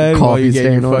lunch you had while you're Coffee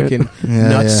getting stain your on it. fucking Yeah,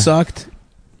 nuts yeah. sucked.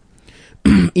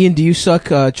 Ian, do you suck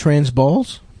trans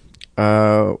balls?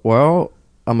 Well,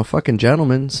 I'm a fucking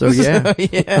gentleman, so yeah.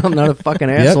 I'm not a fucking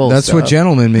Yep, asshole. that's what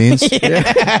gentleman means.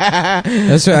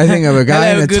 That's what I think of a guy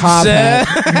Hello, in a good top sir. hat.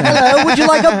 Hello, would you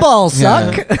like a ball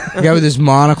suck? A guy with his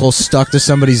monocle stuck to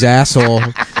somebody's asshole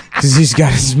because he's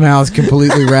got his mouth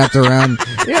completely wrapped around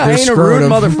Yeah, I their ain't a rude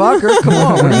scrotum. motherfucker. Come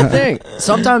on, what do you think?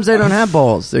 Sometimes they don't have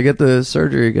balls. They get the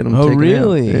surgery, get them Oh, taken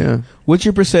really? out. Yeah. What's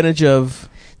your percentage of...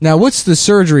 Now, what's the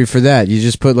surgery for that? You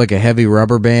just put like a heavy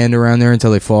rubber band around there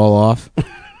until they fall off?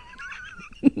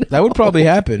 That would probably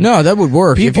happen. No, that would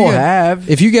work. People if you get, have.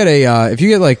 If you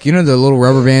get like, you know, the little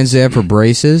rubber bands they have for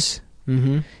braces,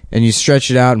 Mm-hmm. and you stretch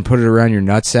it out and put it around your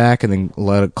nutsack and then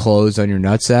let it close on your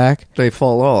nutsack, They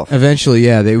fall off. eventually,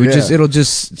 yeah, they would Yeah.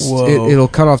 it'll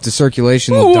cut off the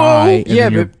circulation, they'll die, and Yeah,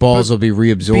 then your but- balls will be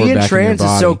reabsorbed Being back in your trans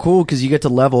body. is so cool because you get to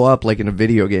level up like in a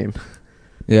video game.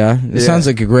 Yeah, it sounds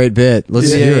like a great bit.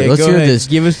 Let's hear it. Let's go hear ahead. this.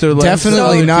 Give us the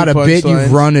Definitely not a bit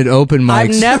you've run at open mics.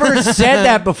 I've never said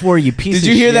that before, you piece of Did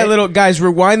shit. you hear that little... Guys,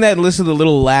 rewind that and listen to the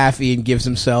little laugh Ian gives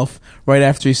himself right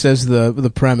after he says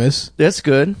the premise. That's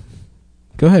good.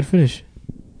 Go ahead, finish.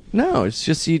 No, it's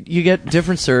just you get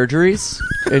different surgeries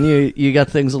and you got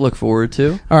things to look forward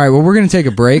to. All right, well, we're going to take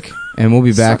a break, and we'll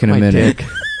be back Suck in a my minute. dick.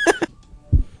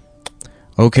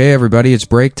 Okay, everybody, it's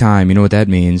break time. You know what that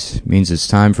means? It means it's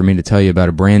time for me to tell you about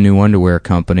a brand new underwear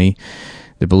company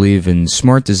that believe in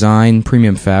smart design,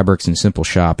 premium fabrics, and simple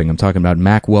shopping. I'm talking about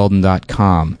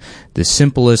MacWeldon.com, the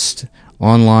simplest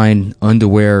online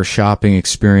underwear shopping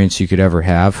experience you could ever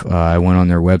have. I went on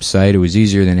their website. It was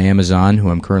easier than Amazon, who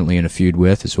I'm currently in a feud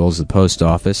with, as well as the post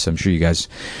office. I'm sure you guys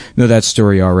know that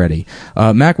story already.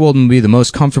 Mack Weldon will be the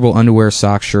most comfortable underwear,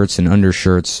 socks, shirts, and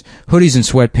undershirts, hoodies and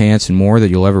sweatpants, and more that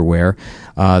you'll ever wear.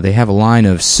 They have a line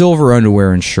of silver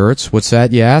underwear and shirts. What's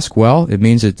that, you ask? Well, it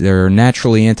means that they're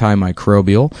naturally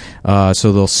antimicrobial,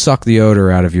 so they'll suck the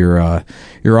odor out of your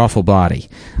awful body.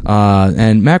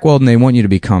 And Mack Weldon, they want you to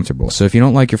be comfortable. So if you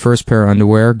don't like your first pair of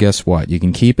underwear, guess what? You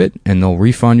can keep it, and they'll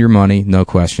refund your money, no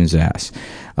questions asked.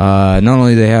 Not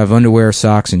only do they have underwear,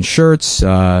 socks, and shirts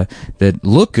that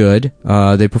look good,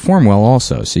 they perform well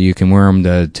also. So you can wear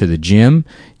them to the gym.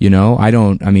 You know, I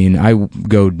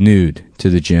go nude to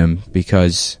the gym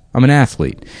because I'm an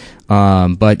athlete.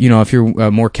 But you know, if you're a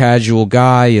more casual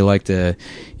guy, you like to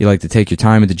take your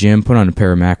time at the gym, put on a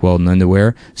pair of Mack Weldon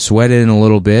underwear, sweat it in a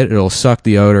little bit, it'll suck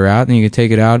the odor out, and you can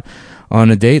take it out on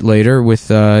a date later with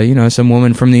some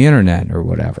woman from the internet or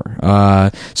whatever.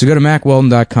 So go to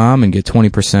MacWeldon.com and get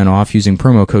 20% off using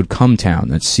promo code CUMTOWN.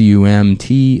 That's CUMTOWN.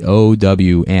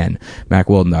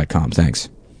 MacWeldon.com. Thanks.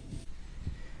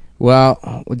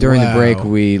 Well, during the break,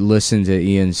 we listened to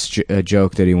Ian's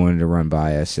joke that he wanted to run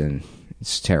by us, and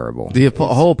it's terrible. The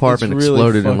whole apartment It's really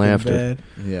exploded in fucking laughter.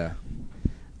 bad.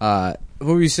 Yeah.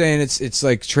 What were you saying? It's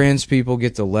like trans people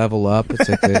get to level up. It's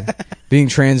like being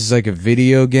trans is like a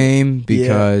video game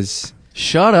because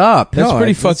Shut up. That's No,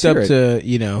 pretty let's fucked up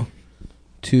hear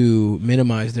to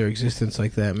minimize their existence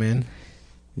like that, man.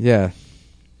 yeah.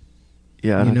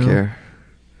 Yeah, I You don't know? care.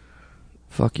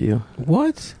 Fuck you.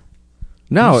 What?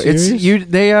 No, Are you it's serious? you.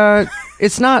 They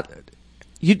it's not.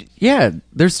 You yeah.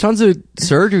 There's tons of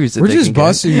surgeries. That We're they just can get.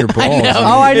 busting your balls.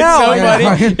 Oh, I know. It's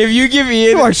so funny. If you give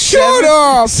Ian Like, shut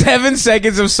up! 7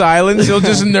 seconds of silence, he'll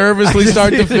just nervously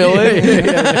start to fill it.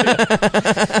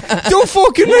 Don't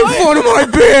fucking make fun of my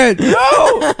bed.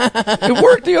 No, it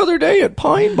worked the other day at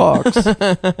Pine Box.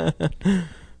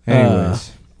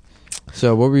 Anyways.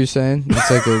 So what were you saying?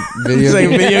 It's like a video It's like a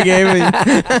game. video game.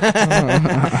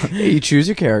 Hey, you choose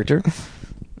your character.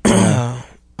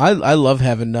 I love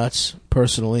having nuts,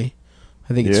 personally.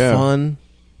 I think it's Yeah. fun.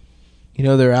 You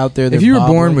know, they're out there. They're If you were born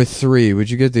bobbling. with 3, would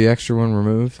you get the extra one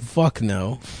removed? Fuck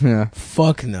no. Yeah.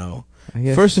 Fuck no. I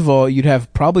guess. First of all, you'd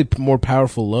have probably more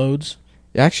powerful loads.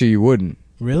 Actually, you wouldn't.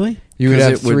 Really? You would 'Cause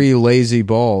have it would- 3 lazy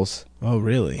balls. Oh,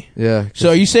 really? Yeah. So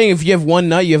are you saying if you have one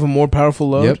nut, you have a more powerful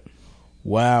load? Yep.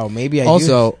 Wow, maybe I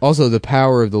Also, the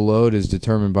power of the load is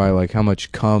determined by like how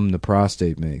much cum the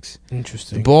prostate makes.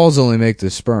 Interesting. The balls only make the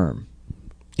sperm.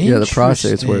 Yeah, the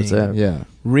prostate's where it's at. Yeah.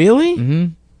 Really? Mm-hmm.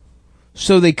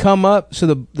 So they come up.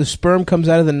 So the sperm comes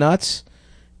out of the nuts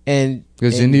and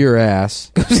goes into your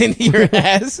ass. Goes into your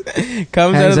ass.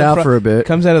 Comes Hangs out for a bit.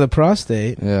 Comes out of the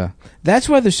prostate. Yeah. That's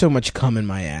why there's so much cum in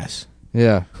my ass.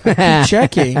 Yeah. I keep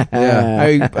checking.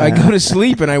 Yeah. I go to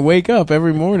sleep and I wake up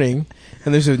every morning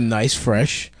and there's a nice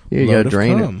fresh you load gotta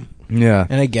drain of cum. Yeah.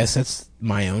 And I guess that's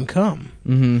my own cum.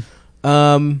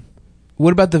 Mm-hmm.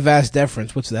 What about the vas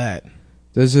deferens? What's that?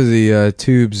 Those are the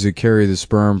tubes that carry the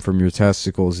sperm from your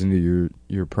testicles into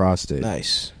your prostate.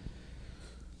 Nice.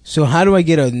 So how do I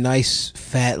get a nice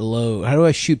fat load? How do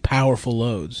I shoot powerful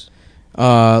loads?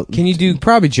 Can you do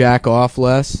probably jack off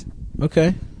less?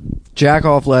 Okay. Jack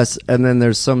off less, and then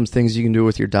there's some things you can do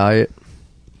with your diet.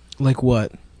 Like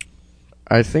what?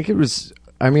 I think it was.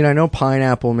 I mean, I know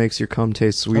pineapple makes your cum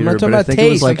taste sweeter. I'm not talking but I about think taste.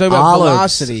 it was like I'm talking about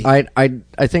olives. velocity.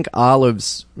 I think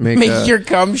olives make your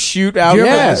cum shoot out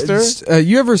Yeah. faster.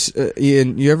 You ever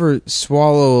Ian? You ever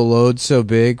swallow a load so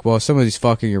big while somebody's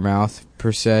fucking your mouth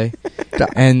per se,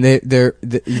 and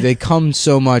they cum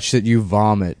so much that you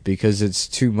vomit because it's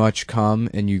too much cum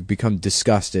and you become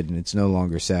disgusted and it's no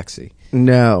longer sexy.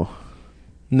 No.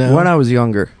 When I was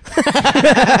younger.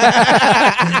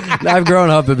 I've grown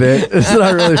up a bit. It's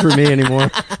not really for me anymore.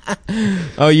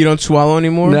 Oh, you don't swallow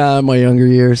anymore? Nah, in my younger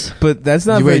years. But that's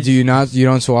not. Wait, do you not? You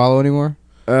don't swallow anymore?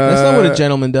 That's not what a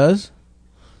gentleman does.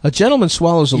 A gentleman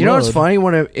swallows a load. You know what's funny?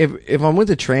 When if I'm with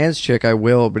a trans chick, I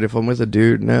will. But if I'm with a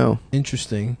dude, no.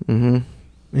 Interesting.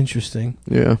 Mm-hmm. Interesting.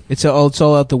 Yeah. It's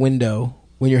all out the window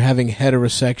when you're having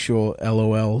heterosexual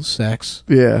LOL sex.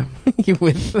 Yeah.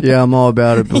 Yeah, I'm all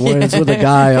about it. But when it's with a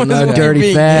guy, I'm not a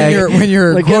dirty fag. When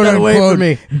you're like, quote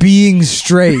unquote being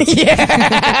straight. Yeah.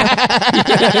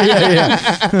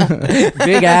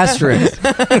 Big asterisk.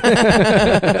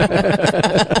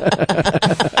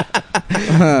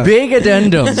 Big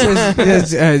addendum.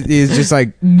 He's just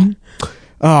like, oh,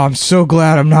 I'm so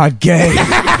glad I'm not gay.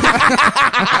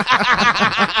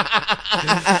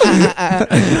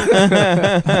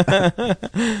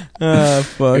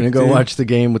 Fuck. Gonna go watch the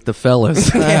game with the fellas.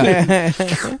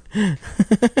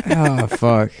 Oh,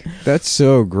 fuck. That's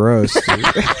so gross, dude.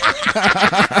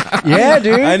 Yeah,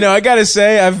 dude. I know. I gotta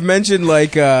say, I've mentioned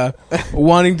like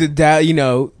wanting to dip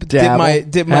my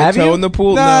Have toe you? in the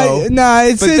pool. Nah,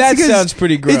 that sounds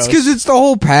pretty gross. It's because it's the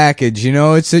whole package, you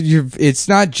know. It's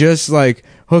not just like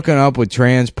hooking up with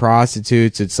trans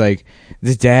prostitutes. It's like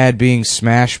the dad being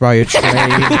smashed by a train. What does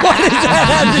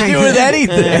that have to do with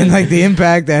anything? And like the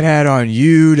impact that had on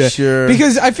you. Sure.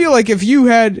 Because I feel like if you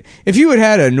had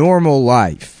a normal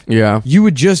life, Yeah. you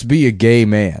would just be a gay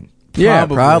man. Yeah,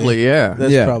 probably, yeah.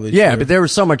 That's Yeah. probably Yeah, true. but there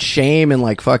was so much shame and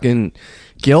like fucking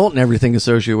guilt and everything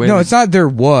associated with it. No, it's not. There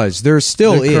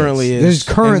still There currently is. There's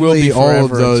And will be currently all of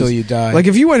forever those. until you die. Like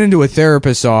if you went into a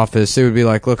therapist's office, they would be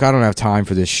like, "Look, I don't have time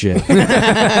for this shit.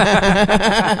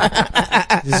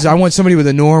 I want somebody with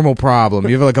a normal problem.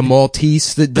 You have like a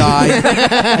Maltese that died. I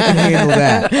can handle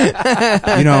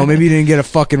that. You know, maybe you didn't get a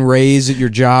fucking raise at your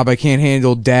job. I can't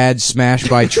handle dad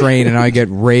smashed by train and I get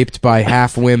raped by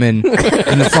half women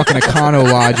in the fucking Econo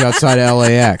Lodge outside of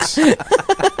LAX."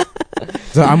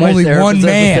 So I'm My only one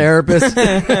therapist as a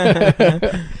man.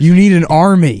 therapist. You need an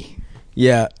army.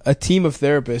 Yeah, a team of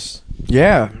therapists.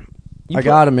 Yeah. You I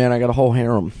got him, man. I got a whole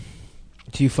harem.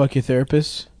 Do you fuck your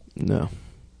therapist? No.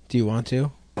 Do you want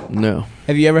to? No.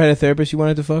 Have you ever had a therapist you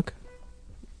wanted to fuck?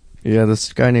 Yeah,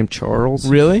 this guy named Charles.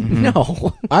 Really?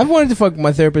 No. I've wanted to fuck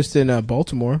my therapist in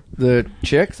Baltimore. The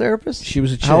chick therapist? She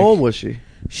was a chick. How old was she?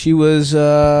 She was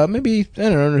maybe, I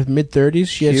don't know, in her mid-30s.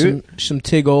 She had some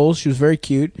tig holes. She was very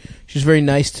cute. She was very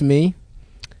nice to me.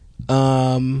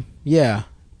 Yeah.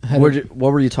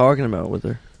 What were you talking about with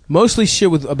her? Mostly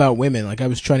shit about women. Like I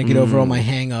was trying to get over all my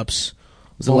hang-ups.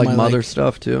 Was it like mother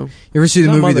stuff too? You ever see the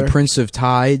Not movie Mother. The Prince of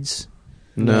Tides?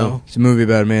 No. It's a movie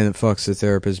about a man that fucks a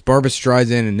therapist. Barbara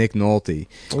Streisand and Nick Nolte.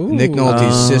 Ooh. Nick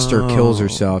Nolte's sister kills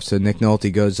herself, so Nick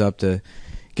Nolte goes up to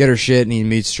get her shit, and he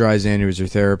meets Streisand, who was her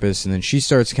therapist, and then she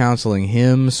starts counseling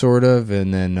him, sort of,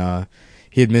 and then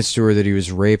he admits to her that he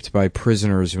was raped by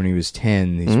prisoners when he was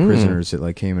 10, these prisoners that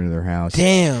like came into their house.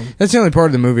 Damn. That's the only part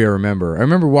of the movie I remember. I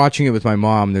remember watching it with my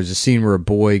mom. There's a scene where a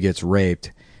boy gets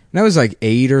raped. And I was like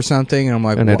 8 or something, and I'm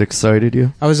like, And it excited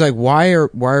you? I was like, why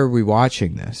are we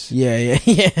watching this? Yeah.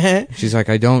 She's like,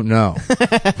 I don't know.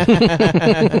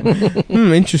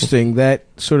 Interesting. That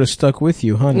sort of stuck with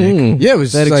you, huh, Nick? Yeah, it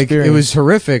was That like experience. it was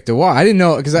horrific to watch. I didn't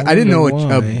know because I didn't know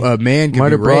why. a man could Might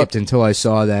be have brought- raped until I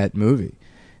saw that movie.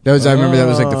 I remember that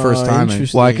was like the first time.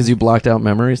 Interesting. Why? Because you blocked out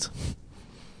memories?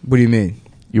 What do you mean?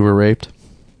 You were raped?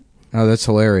 Oh, that's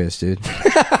hilarious, dude.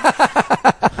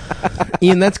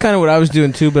 Ian, that's kind of what I was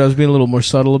doing too, but I was being a little more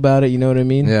subtle about it. You know what I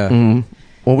mean? Yeah. Mm-hmm.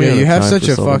 Well, you have such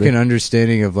a fucking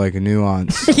understanding of like a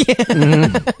nuance. You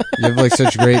have like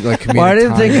such great like comedic. Well, I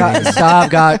didn't think Stop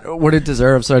got what it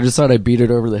deserved, so I just thought I beat it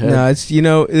over the head. No, it's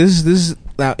this is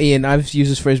now, Ian. I've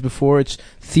used this phrase before. It's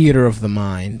theater of the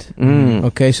mind.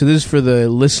 Okay, so this is for the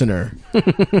listener. Let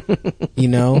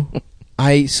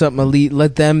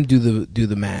them do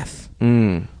the math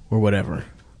or whatever.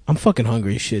 I'm fucking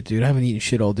hungry as shit, dude. I haven't eaten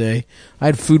shit all day. I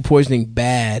had food poisoning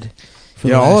bad.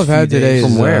 All I've had today is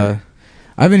from where?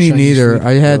 I haven't eaten either.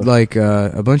 I had like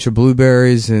a bunch of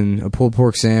blueberries and a pulled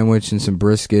pork sandwich and some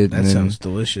brisket. That sounds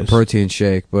delicious. A protein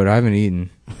shake, but I haven't eaten.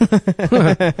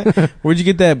 Where'd you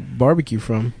get that barbecue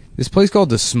from? This place called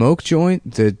The Smoke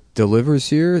Joint that delivers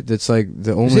here. That's like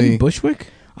the only. Is it in Bushwick?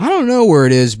 I don't know where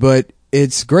it is, but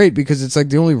it's great because it's like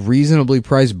the only reasonably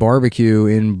priced barbecue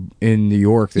in New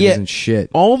York that isn't shit.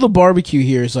 All the barbecue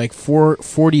here is like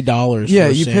 $40. Yeah,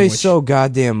 for a you pay sandwich. so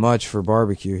goddamn much for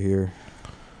barbecue here.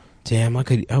 Damn, I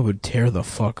would tear the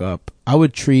fuck up. I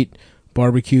would treat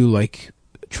barbecue like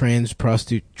trans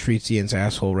prostitute treats Ian's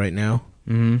asshole right now.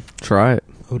 Mm-hmm. Try it.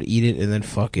 I would eat it and then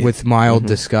fuck it. With mild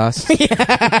disgust.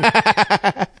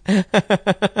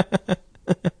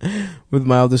 With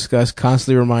mild disgust,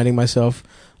 constantly reminding myself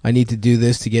I need to do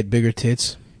this to get bigger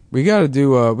tits. We gotta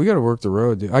work the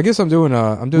road, dude. I guess I'm doing We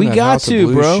that got House to,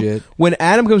 of Blues bro. shit. When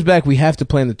Adam comes back, we have to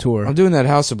plan the tour. I'm doing that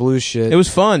House of Blues shit. It was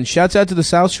fun. Shouts out to the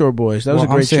South Shore boys. That was a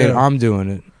great I'm saying show. I'm doing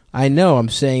it. I know. I'm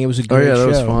saying it was a great show. Oh yeah, that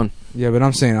was fun. Yeah, but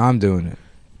I'm saying I'm doing it.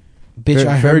 Bitch,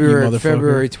 I heard you, motherfucker.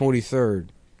 February 23rd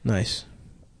Nice.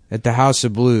 at the House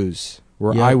of Blues,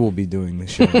 where Yep. I will be doing the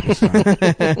show this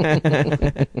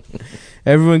time.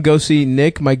 Everyone go see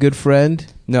Nick, my good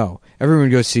friend. No, everyone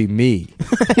go see me.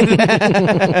 I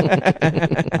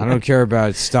don't care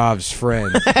about Stav's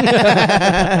friend.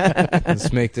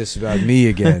 Let's make this about me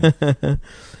again.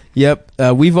 Yep.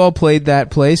 We've all played that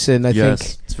place, and I think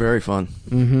it's very fun.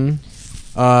 Ian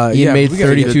Yeah, made we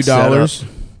gotta get it set $32. up.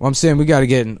 Well, I'm saying we got to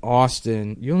get in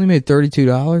Austin. You only made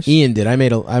 $32? Ian did. I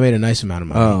made a nice amount of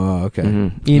money. Oh, okay.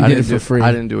 Mm-hmm. Ian did it for free.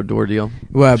 I didn't do a door deal.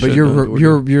 Well, but Should've done a door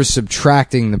deal. you're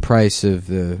subtracting the price of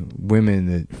the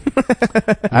women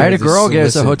that I had a girl get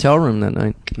us a solicit. hotel room that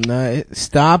night. Nah,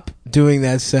 stop doing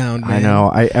that sound, man. I know.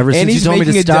 Ever And since you he's told me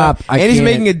to making a stop, dumb, I and he's can't.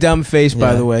 making a dumb face,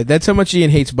 by Yeah. the way. That's how much Ian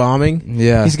hates bombing.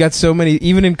 Yeah. He's got so many,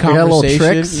 even in got little conversation.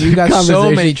 tricks. You got so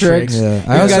Conversation many tricks. tricks. Yeah. You've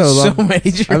I got also so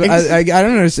many tricks. I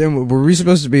don't understand. Were we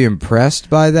supposed to be impressed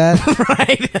by that?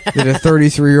 Right. That a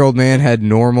 33-year-old man had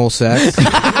normal sex?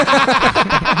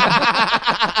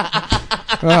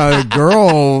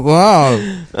 Girl, wow.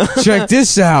 Check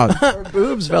this out. Her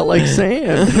boobs felt like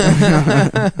sand.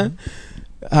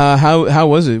 How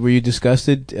was it? Were you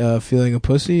disgusted feeling a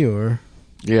pussy or?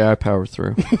 Yeah, I powered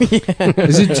through.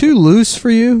 Is it too loose for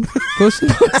you, pussy?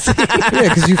 Yeah,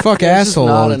 because you fuck asshole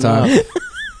all the time.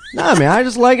 Nah, man, I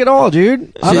just like it all,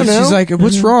 dude. I don't know. She's like,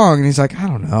 what's wrong? And he's like, I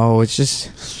don't know. It's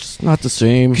just not the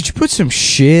same. Could you put some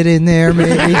shit in there,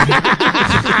 maybe?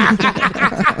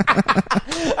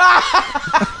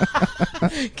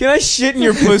 Can I shit in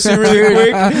your pussy really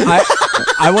quick?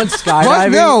 I went skydiving.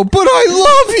 What? No, but I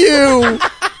love you.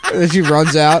 And then she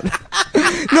runs out.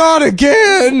 Not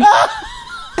again.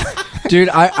 Dude,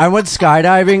 I went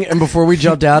skydiving, and before we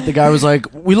jumped out, the guy was like,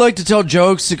 we like to tell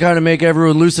jokes to kind of make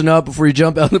everyone loosen up before you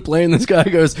jump out of the plane. This guy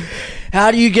goes,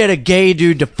 how do you get a gay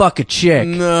dude to fuck a chick?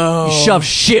 No. You shove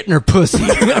shit in her pussy.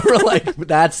 We're like,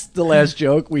 that's the last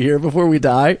joke we hear before we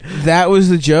die. That was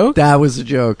the joke? That was the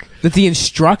joke. That the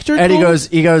instructor And told?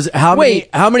 he goes, how many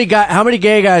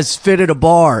gay guys fit at a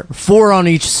bar? 4 on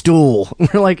each stool.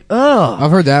 We're like, oh.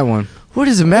 I've heard that one. What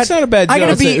is it, Matt? That's not a bad joke. I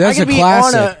gotta be That's a on a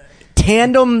classic.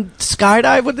 tandem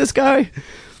skydive with this guy? Wait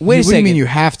a What do you second. mean you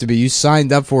have to be? You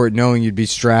signed up for it knowing you'd be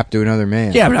strapped to another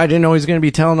man. Yeah, but I didn't know he was going to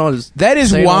be telling all his... That is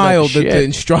saying all wild that shit. the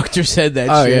instructor said that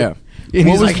Oh, shit. yeah. And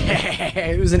What he's was- like,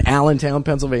 it was in Allentown,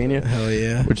 Pennsylvania. Hell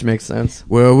yeah. Which makes sense.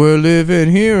 Well, we're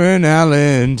living here in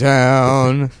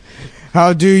Allentown.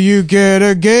 How do you get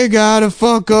a gay guy to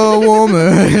fuck a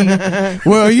woman?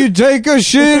 Well, you take a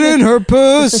shit in her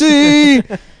pussy.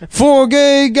 4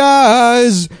 gay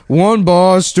guys, 1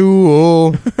 bar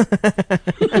stool.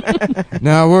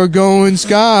 Now we're going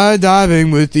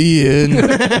skydiving with Ian.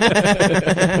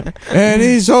 And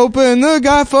he's hoping the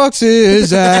guy fucks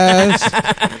his ass.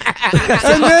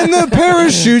 And then the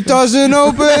parachute doesn't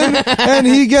open, and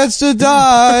he gets to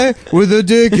die with a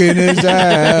dick in his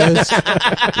ass.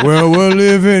 Well, we're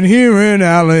living here in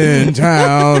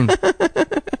Allentown.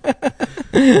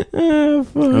 That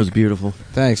was beautiful.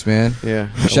 Thanks, man.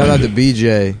 Yeah. Shout out to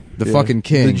BJ, the fucking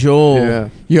king. The Joel. Yeah.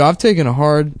 Yo, I've taken a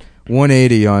hard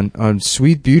 180 on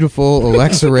sweet, beautiful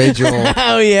Alexa Ray Joel.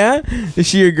 Oh, yeah? Is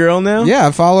she your girl now? Yeah,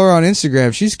 I follow her on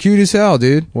Instagram. She's cute as hell,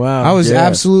 dude. Wow. I was Yeah.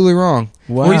 absolutely wrong.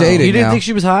 Wow. We're dating You didn't now. think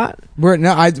she was hot?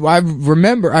 I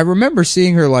remember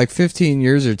seeing her like 15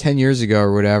 years or 10 years ago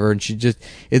or whatever, and she just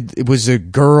it was a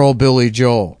girl Billy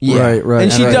Joel. Yeah. Right.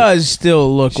 And she does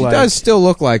still look She like... does still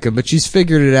look like him, but she's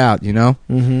figured it out, you know.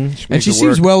 Mm-hmm. And she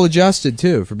seems well adjusted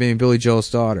too for being Billy Joel's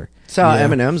daughter. That's how Yeah.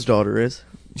 Eminem's daughter is.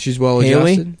 She's well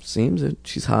Haley? adjusted. Seems it.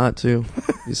 She's hot, too.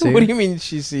 You see What do her? you mean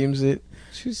she seems it?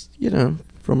 She's,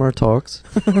 from our talks.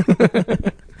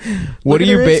 What Look are at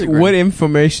you? her Instagram. What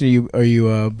information are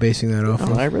you basing that off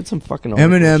Oh, of? I read some fucking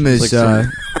article. Eminem She was is like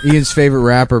some- Ian's favorite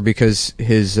rapper because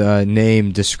his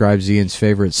name describes Ian's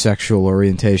favorite sexual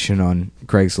orientation on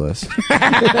Craigslist.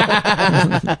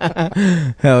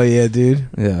 Hell yeah, dude!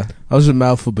 Yeah, I was a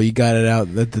mouthful, but you got it out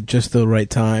at just the right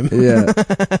time. yeah.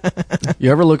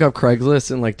 You ever look up Craigslist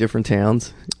in like different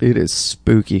towns? It is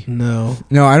spooky. No.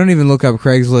 No, I don't even look up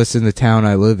Craigslist in the town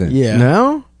I live in. Yeah.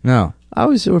 No? No. I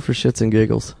always do it for shits and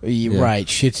giggles. Yeah. Right.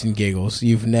 Shits and giggles.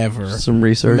 You've never Some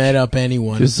research. met up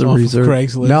anyone Just some off research. of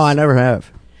Craigslist. No, I never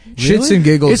have. Shits and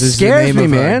Giggles It is the scares name me,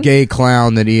 of a man. gay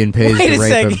clown that Ian pays Wait to a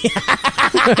rape second. him.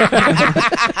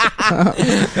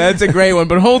 That's a great one,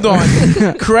 but hold on.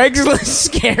 Craigslist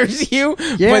scares you,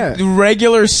 Yeah. but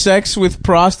regular sex with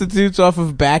prostitutes off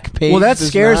of Backpage. Well, that does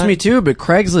scares not? me too, but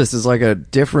Craigslist is like a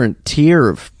different tier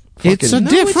of fucking... It's a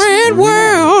different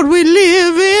world we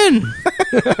live in,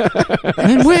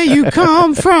 and where you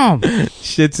come from.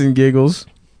 Shits and giggles.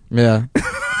 Yeah.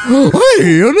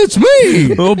 Hey, Ian, it's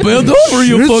me. Oh, bend over,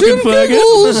 you Shits fucking and faggot.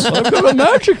 Giggles. I've got a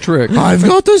magic trick. I've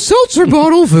got the seltzer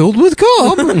bottle filled with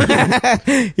cum.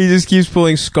 He just keeps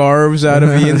pulling scarves out of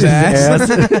Ian's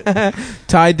ass.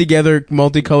 Tied together,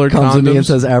 multicolored Comes to me and condoms.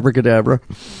 says abracadabra.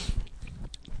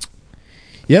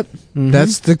 Yep,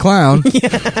 that's the clown.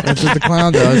 That's what the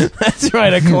clown does. That's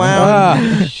right, a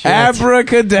clown.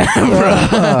 Abracadabra.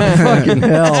 Fucking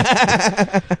hell.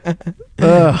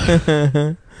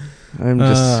 Ugh. I'm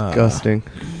disgusting.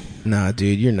 Nah,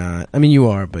 dude, you're not. I mean, you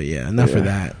are, but yeah, not for Yeah.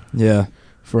 that. Yeah,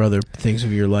 For other things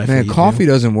of your life. man, that you coffee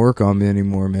do. doesn't work on me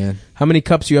anymore, man. How many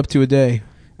cups you up to a day?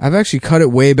 I've actually cut it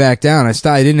way back down. I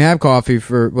didn't have coffee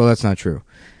for. Well, that's not true.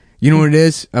 You know what it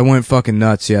is? I went fucking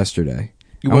nuts yesterday.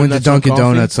 I went to nuts on Dunkin' coffee?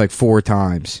 Donuts like 4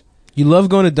 times. You love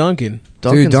going to Dunkin'.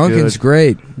 Dude, Dunkin's good.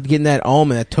 great. Getting that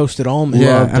almond, that toasted almond.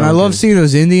 Yeah, Love and I love Dunkin'. seeing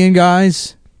those Indian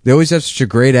guys. They always have such a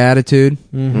great attitude.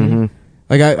 Mm-hmm.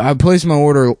 Like I placed my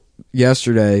order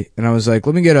yesterday, and I was like,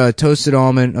 let me get a toasted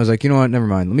almond. I was like, you know what? Never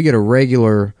mind. Let me get a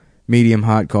regular medium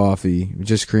hot coffee,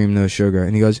 just cream, no sugar.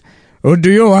 And he goes, oh,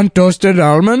 do you want toasted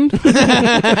almond? Like,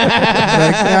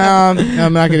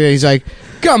 I'm not gonna. He's like,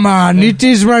 come on, it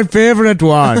is my favorite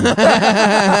one.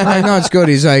 I'm like, no, it's good.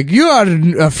 He's like, you are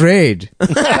afraid.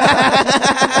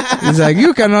 He's like,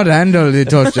 you cannot handle the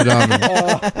toasted almond.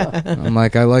 I'm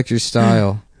like, I like your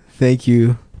style. Thank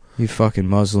you. You fucking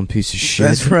Muslim piece of shit.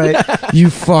 That's right. You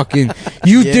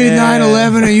did Yeah.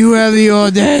 9/11 and you have the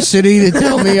audacity to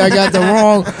tell me I got the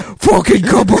wrong fucking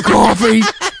cup of coffee.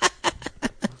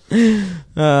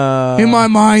 In my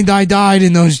mind, I died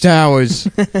in those towers.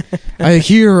 A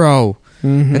hero.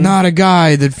 And not a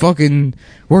guy that fucking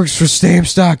works for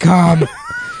Stamps.com.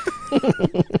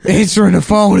 Answering the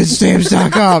phone at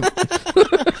Stamps.com.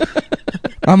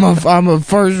 I'm a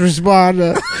first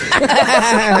responder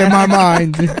in my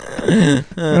mind. I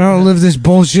don't live this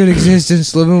bullshit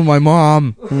existence living with my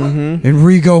mom in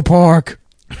Rego Park.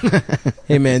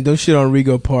 Hey man, don't shit on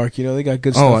Rego Park. You know they got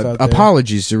good stuff out there.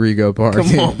 Apologies to Rego Park.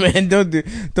 Come on, man.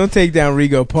 Don't take down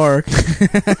Rego Park.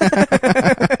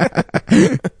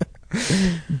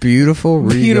 Beautiful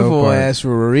Rego Beautiful Park. ass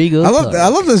Rego. I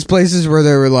love those places where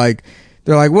they're like,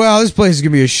 well, this place is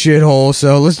gonna be a shithole,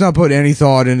 so let's not put any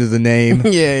thought into the name.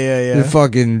 Yeah. The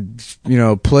fucking,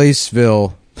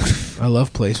 Placeville. I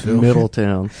love Placeville.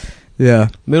 Middletown. Yeah,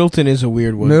 Middleton is a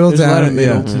weird one. Middletown, There's a lot of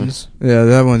yeah. Middletons. yeah,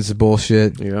 that one's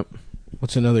bullshit. Yep.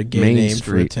 What's another gay Main name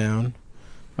for a Street. town?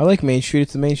 I like Main Street.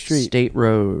 It's the Main Street. State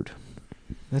Road.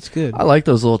 That's good. I like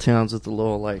those little towns with the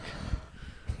little, like,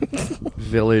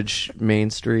 village main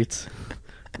streets.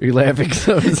 Are you laughing? 'Cause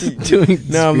I was doing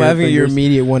No, I'm spirit having your fingers.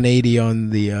 immediate 180 on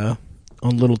the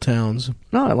on little towns.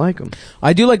 No, I like them.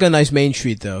 I do like a nice Main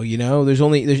Street though. You know, there's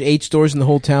 8 stores in the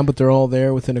whole town, but they're all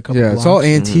there within a couple. Yeah, blocks. it's all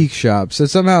antique shops. So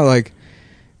somehow, like,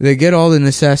 they get all the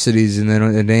necessities in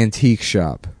an antique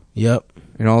shop. Yep.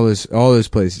 In all those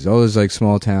places, all those like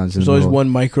small towns. There's always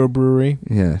one microbrewery.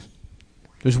 Yeah,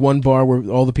 There's one bar where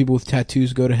all the people with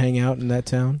tattoos go to hang out in that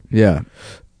town. yeah.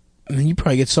 And then you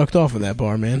probably get sucked off in that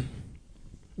bar, man.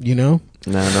 You know?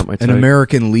 No, not my type. An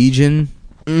American Legion.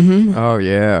 Mm-hmm. Oh,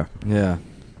 yeah. Yeah.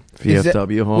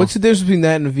 VFW hall. What's the difference between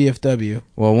that and a VFW?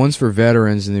 Well, one's for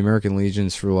veterans, and the American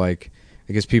Legion's for, like,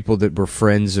 I guess people that were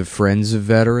friends of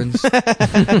veterans.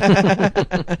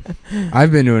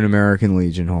 I've been to an American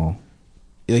Legion hall.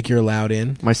 Like you're allowed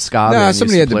in? My ska band No,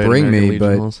 somebody had to play at bring American me, Legion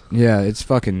but halls. yeah, it's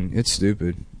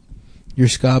stupid. Your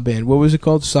ska band. What was it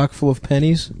called? Sock Full of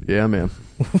Pennies? Yeah, man.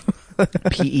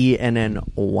 PENNYZ.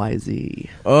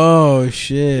 Oh,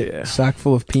 shit. Yeah. Sock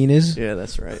Full of Penis? Yeah,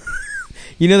 that's right.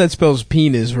 You know that spells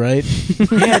penis, right?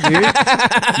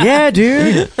 Yeah,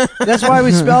 dude. That's why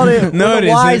we spelled it No, with it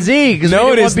a isn't. YZ, because No,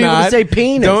 we it didn't is want people not. to say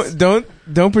penis.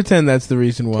 Don't pretend that's the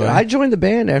reason why. I joined the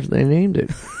band after they named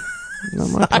it. Not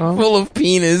my Sock problem. Full of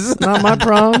Penis. Not my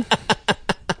problem.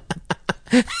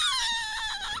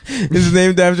 It's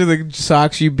named after the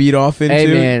socks you beat off into. Hey,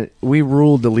 man, we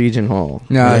ruled the Legion Hall.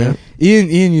 No,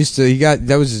 Ian used to.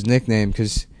 That was his nickname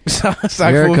because Sock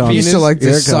Here it Full of comes. he Penis. used to like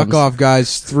Here to it suck comes. off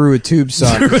guys through a tube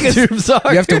sock. Through a tube sock.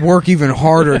 You have to work even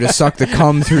harder to suck the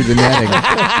cum through the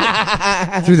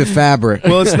netting, through the fabric.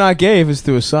 Well, it's not gay if it's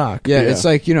through a sock. Yeah, Yeah. it's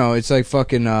like it's like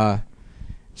fucking.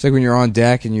 It's like when you're on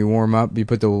deck and you warm up, you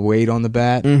put the weight on the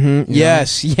bat. Mm-hmm.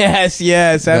 Yes,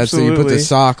 That's absolutely. you put the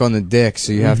sock on the dick,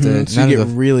 so you have to. So you get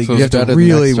really you have good. to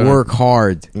really next time. work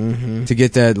hard Mm-hmm. to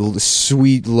get that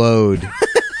sweet load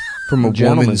from a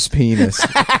Gentleman. woman's penis.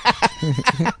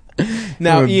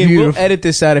 Now, What a Ian, we'll beautiful- edit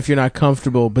this out if you're not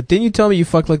comfortable, but didn't you tell me you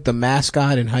fucked like the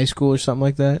mascot in high school or something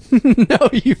like that? No,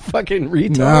 you fucking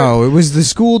retard. No, it was the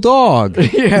school dog.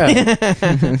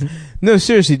 Yeah. No,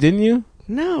 seriously, didn't you?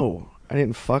 No. I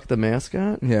didn't fuck the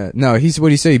mascot. Yeah, no, what do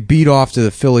you say? He beat off to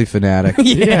the Philly fanatic.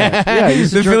 Yeah, he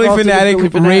used to The jerk Philly off to the fanatic Philly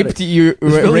fanatic. raped you, The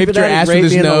Philly raped your fanatic ass with raped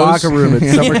his me in the nose. locker room at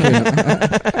summer camp.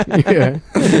 Yeah.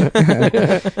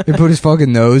 He put his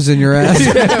fucking nose in your ass.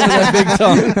 With that big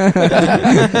tongue.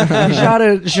 He shot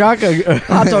a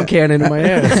hot dog cannon in my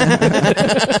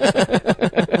ass.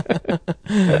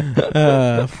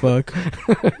 Fuck.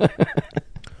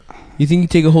 You think you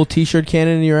take a whole t-shirt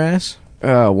cannon in your ass?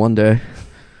 One day.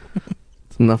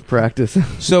 It's enough practice.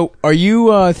 So, are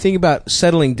you thinking about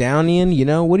settling down, Ian? You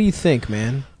know, what do you think,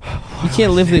 man? You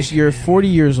can't live this. You're 40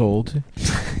 years old.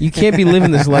 You can't be living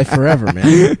this life forever,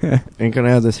 man. Ain't gonna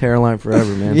have this hairline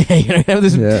forever, man. Yeah, you're gonna have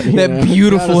this that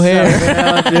beautiful hair.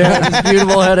 Yeah, this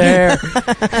beautiful head of hair.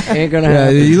 Ain't gonna Yeah,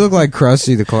 happen. you look like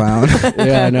Krusty the Clown.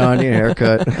 Yeah, I know. I need a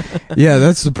haircut. Yeah,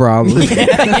 that's the problem. Is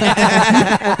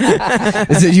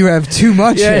that you have too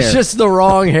much Yeah, hair. it's just the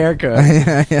wrong haircut.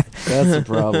 Yeah, yeah. That's the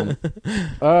problem.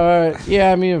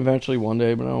 Yeah, I mean, eventually one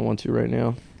day, but I don't want to right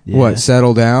now. What,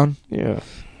 settle down? Yeah.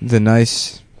 The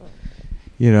nice,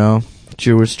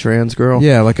 Jewish trans girl.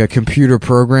 yeah, like a computer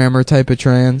programmer type of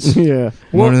trans. Yeah.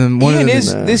 One of them. Ian,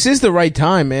 is. this is the right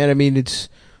time, man. I mean,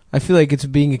 I feel like it's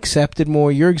being accepted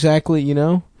more. You're exactly,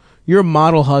 you're a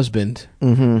model husband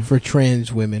Mm-hmm. for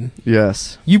trans women.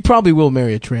 Yes. You probably will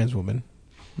marry a trans woman.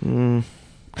 I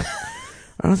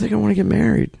don't think I want to get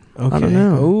married. Okay. I don't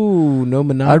know. Ooh, no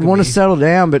monogamy. I'd want to settle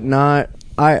down, but not.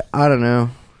 I don't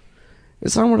know.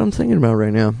 It's not what I'm thinking about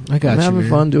right now. I got I'm you, having man.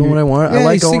 fun doing what I want. Yeah, I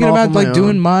like he's going thinking off about on my like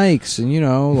doing own. mics and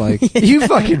like You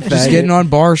fucking just faggot. getting on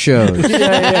bar shows.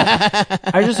 Yeah.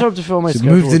 I just hope to fill my She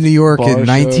schedule. moved to New York bar in shows.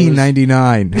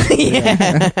 1999.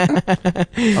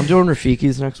 I'm doing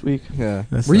Rafiki's next week. Yeah.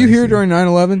 That's Were you nice, here yeah. during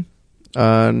 9/11?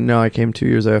 No, I came 2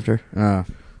 years after. Yeah.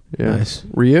 Nice.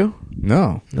 Were you?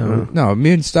 No. No. No,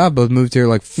 me and Stav both moved here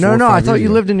like 4 No, or 5 I thought years you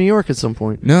ago. lived in New York at some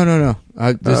point. No. You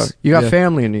got yeah.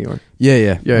 family in New York. Yeah.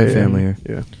 Yeah, I have yeah, family here.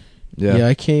 Yeah. Yeah.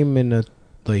 I came in I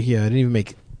didn't even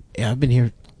make. Yeah, I've been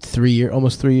here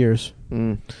almost 3 years.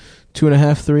 Mm.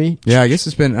 2.5, 3. Yeah, I guess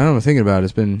it's been, I don't know, thinking about it,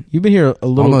 it's been You've been here a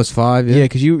little. almost 5, Yeah, yeah.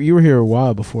 because you were here a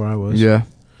while before I was. Yeah.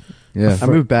 Yeah. I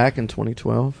moved back in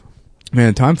 2012.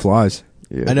 Man, time flies.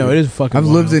 Yeah, I know it is fucking. I've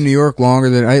wild. lived in New York longer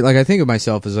than I think of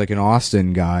myself as like an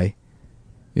Austin guy,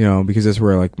 because that's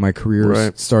where like my career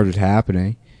Right. started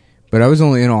happening. But I was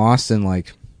only in Austin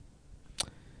like,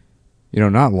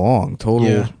 not long total.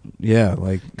 Yeah. Yeah,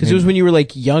 like Because it was when you were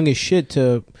like young as shit.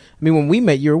 To I mean, when we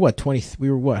met, you were what 20? We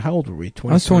were what? How old were we?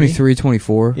 23? I was 23,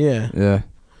 24. Yeah. Yeah,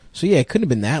 So yeah, it couldn't have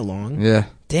been that long. yeah,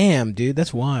 Damn, dude,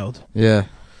 that's wild. yeah.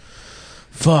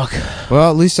 Fuck. Well,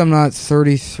 at least I'm not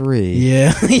 33.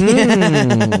 Yeah.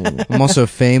 I'm also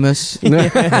famous.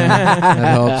 That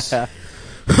helps.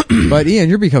 But Ian,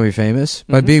 you're becoming famous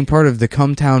by being part of the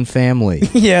Cumtown family.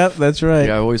 Yeah, that's right.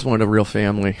 Yeah, I always wanted a real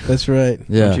family. That's right.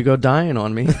 Yeah. Don't you go dying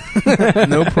on me.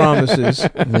 No promises.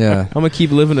 Yeah. I'm gonna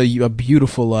keep living a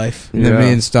beautiful life. And then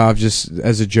me and Stav just,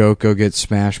 as a joke, go get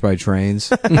smashed by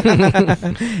trains.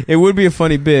 It would be a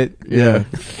funny bit. Yeah.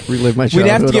 Relive my childhood. We'd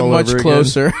have to get all much over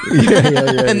closer.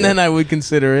 Yeah. And then I would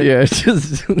consider it. Yeah, it's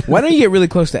just Why don't you get really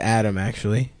close to Adam,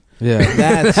 actually? Yeah.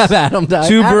 That's have Adam die.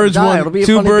 two Adam birds, die. It'll be a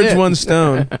two funny birds, bit. one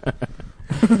stone.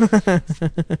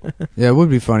 Yeah, it would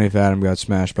be funny if Adam got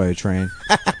smashed by a train.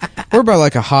 Or by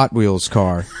like a Hot Wheels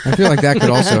car. I feel like that could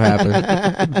also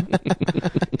happen.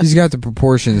 He's got the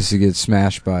proportions to get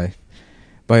smashed by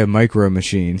a micro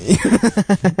machine.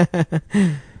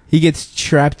 He gets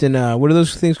trapped in what are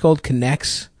those things called?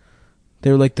 Connects.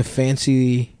 They're like the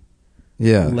fancy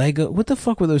Lego. What the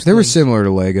fuck were those? They were things? similar to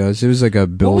Legos. It was like a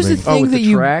building. What was the thing with that the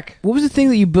you? track? What was the thing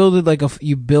that you built like a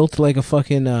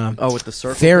fucking with the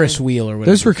circle Ferris thing? wheel or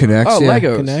whatever? Those were Connects. Oh, yeah.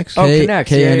 Legos. Connects? Oh, Connects.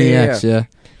 K-N-E-X, yeah.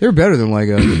 They were better than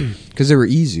Lego because they were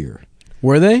easier.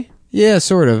 Were they? Yeah,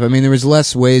 sort of. I mean, there was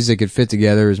less ways they could fit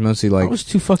together. It was mostly I like... was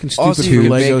too fucking stupid Also, for you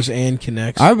could Legos and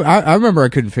Connects. I remember I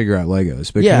couldn't figure out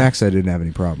Legos, but Yeah. Connects I didn't have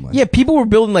any problem with. Yeah, people were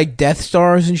building like Death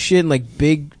Stars and shit, and like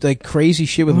big, like crazy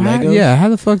shit with Legos. Yeah, how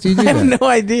the fuck do you do I that? have no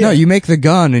idea. No, you make the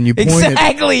gun and you point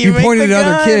exactly. it. You make point the it at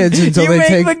gun. other kids until you they make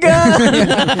take the gun,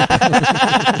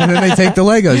 and then they take the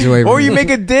Legos away from or you make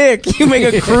a dick. You make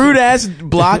a crude ass,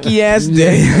 blocky ass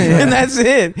dick, yeah. and that's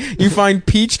it. You find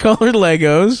peach colored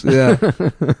Legos. Yeah.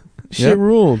 Shit Yep.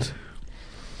 ruled.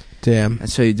 Damn.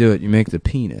 That's how you do it. You make the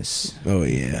penis. Oh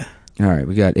yeah. All right,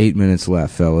 we got 8 minutes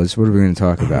left, fellas. What are we going to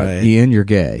talk about? Right. Ian, you're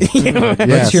gay.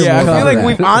 Let's hear Yeah, I more feel about like that.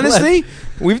 we've honestly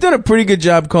we've done a pretty good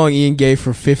job calling Ian gay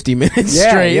for 50 minutes Yeah,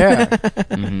 straight. yeah.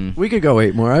 Mhm. We could go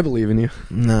 8 more. I believe in you.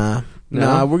 Nah. No?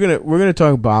 Nah, we're gonna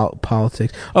talk about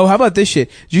politics. Oh, how about this shit?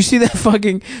 Did you see that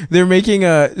fucking? They're making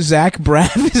Zach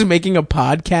Braff is making a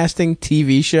podcasting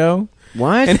TV show,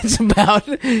 What? and it's about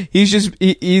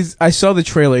he's. I saw the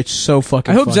trailer. It's so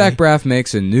fucking. I hope funny. Zach Braff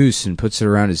makes a noose and puts it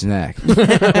around his neck.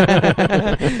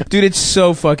 Dude, it's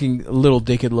so fucking little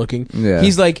dickhead looking. Yeah.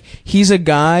 He's a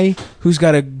guy who's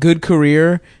got a good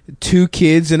career, 2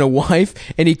 kids and a wife,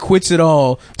 and he quits it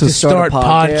all to start start a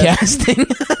podcast?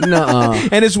 podcasting. Nuh-uh.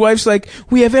 And his wife's like,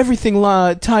 "We have everything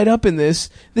tied up in this.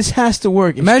 This has to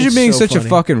work." Imagine being so such a funny.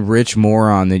 fucking rich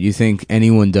moron that you think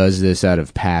anyone does this out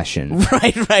of passion.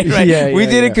 Right. Yeah, we yeah,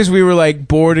 did it yeah. because we were like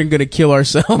bored and gonna kill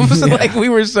ourselves. Like we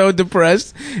were so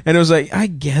depressed, and it was like, I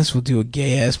guess we'll do a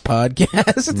gay ass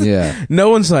podcast. Yeah. No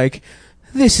one's like,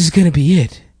 this is gonna be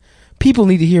it. People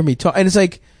need to hear me talk, and it's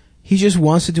like he just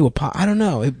wants to do a I don't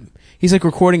know. He's like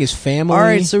recording his family. All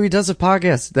right, so he does a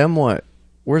podcast. Then what?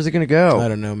 Where's it going to go? I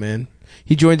don't know, man.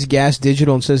 He joins Gas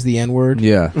Digital and says the N word.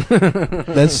 Yeah.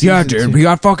 That's Yeah, season dude, 2. we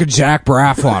got fucking Zach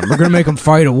Braff on. We're going to make him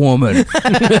fight a woman.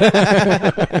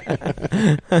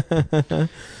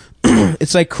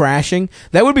 It's like Crashing.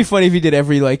 That would be funny if he did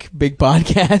every like big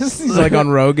podcast. He's like on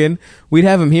Rogan. We'd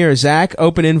have him here. Zach,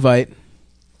 open invite.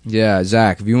 Yeah,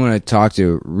 Zach, if you want to talk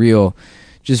to real,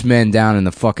 just men down in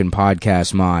the fucking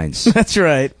podcast mines. That's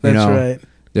right. That's know, right.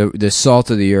 The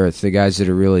salt of the earth, the guys that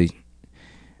are really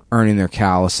earning their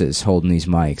calluses holding these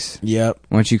mics. Yep.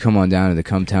 Why don't you come on down to the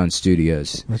Cumtown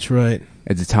Studios That's right.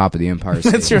 at the top of the Empire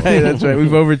State? That's right. That's right.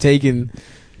 We've overtaken.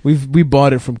 We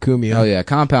bought it from Kumio. Oh yeah,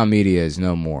 Compound Media is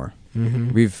no more.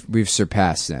 Mm-hmm. We've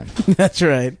surpassed them, That's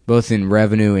right. both in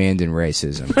revenue and in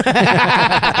racism.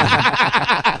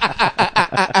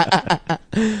 I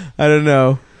don't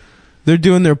know. They're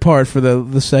doing their part for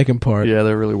the second part. Yeah,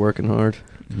 they're really working hard.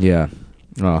 Yeah.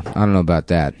 Well, I don't know about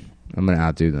that. I'm gonna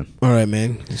outdo them. All right,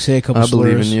 man. Say a couple I slurs.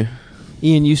 believe in you.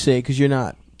 Ian, you say because you're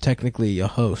not technically a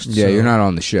host. Yeah, so- you're not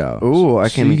on the show. Ooh, I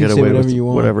So can you get can say away whatever with you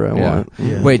want. whatever I Yeah. want.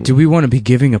 Yeah. Wait, do we want to be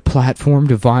giving a platform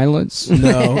to violence?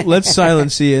 No, let's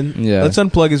silence Ian. Yeah. Let's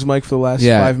unplug his mic for the last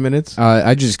 5 minutes.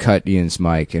 I just cut Ian's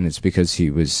mic, and it's because he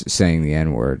was saying the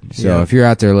N-word. So Yeah. if you're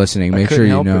out there listening, I make couldn't sure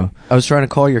you help know. it. I was trying to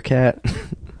call your cat.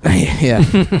 Yeah.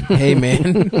 Hey,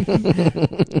 man.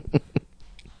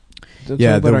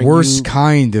 Yeah, the worst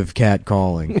kind of cat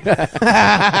calling. Calling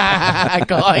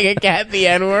a cat the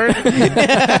N-word.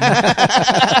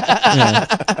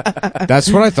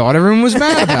 That's what I thought everyone was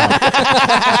mad about.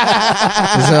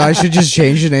 Is that I should just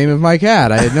change the name of my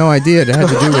cat. I had no idea it had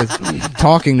to do with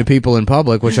talking to people in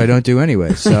public, which I don't do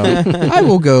anyway. So I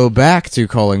will go back to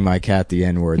calling my cat the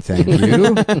N-word. Thank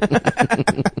you.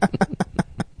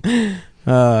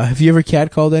 Have you ever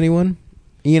catcalled anyone?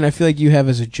 Ian, I feel like you have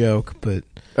as a joke, but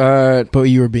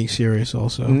you were being serious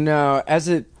also. No,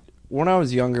 when I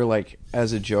was younger, like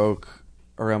as a joke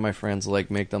around my friends, like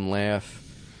make them laugh.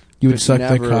 You would but suck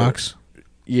their never- cocks.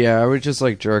 Yeah, I would just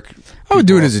like jerk. I would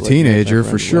do it as a like, teenager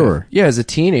for sure. Yeah, as a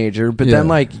teenager, but then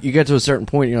like you get to a certain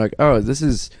point, and you're like, oh, this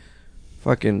is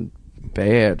fucking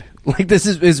bad. Like this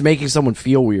is making someone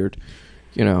feel weird.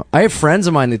 You know, I have friends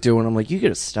of mine that do it, and I'm like, you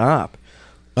gotta stop.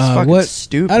 It's fucking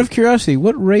stupid. Out of curiosity,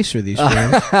 what race are these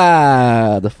friends?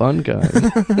 The fun kind.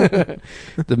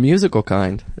 The musical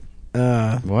kind.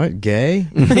 What? Gay?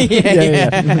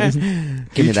 yeah.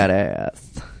 Give me that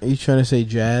ass. Are you trying to say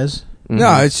jazz? Mm-hmm.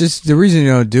 No, it's just the reason you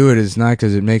don't do it is not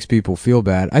because it makes people feel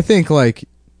bad. I think like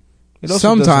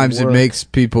sometimes it makes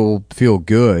people feel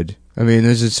good. I mean,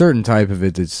 there's a certain type of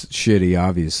it that's shitty,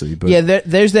 obviously, but yeah,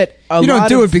 there's that. You don't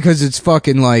do it because it's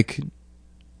fucking like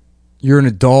you're an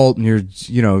adult and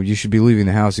you should be leaving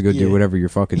the house to go do whatever you're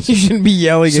fucking. You shouldn't be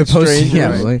yelling at strangers. Yeah,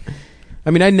 like,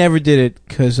 I mean, I never did it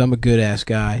because I'm a good ass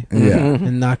guy,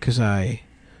 and not because I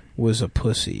was a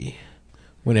pussy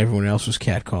when everyone else was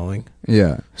catcalling.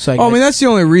 Yeah. So I mean, that's the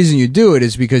only reason you do it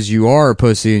is because you are a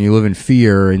pussy and you live in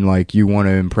fear and like you want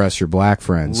to impress your black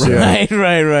friends. Right.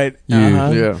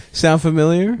 Yeah. Sound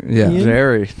familiar? Yeah.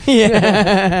 Very.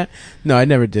 Yeah. No, I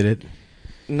never did it.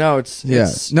 No, it's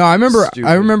no, I remember. stupid.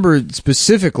 I remember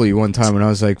specifically one time when I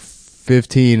was like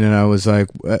 15, and I was like,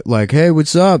 hey,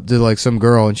 what's up? To like some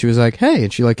girl, and she was like, hey,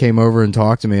 and she like came over and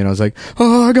talked to me, and I was like,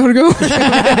 oh, I gotta go.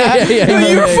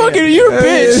 You're a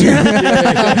bitch.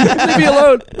 Leave me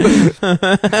alone.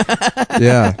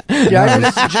 Yeah.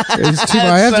 It's too.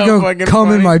 I have to go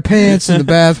cum in my pants in the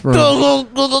bathroom.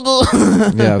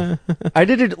 Yeah. I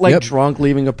did it like drunk,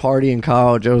 leaving a party in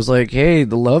college. I was like, hey,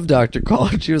 the love doctor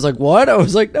called. She was like, what? I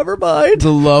was like, never mind.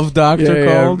 The love doctor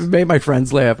called? It made my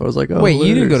friends laugh. I was like, oh, wait,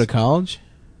 you didn't go to college?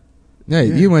 Yeah,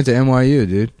 you went to NYU,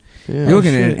 dude. Yeah. You're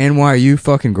looking at an NYU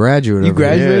fucking graduate. You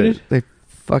graduated? Yeah, they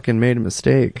fucking made a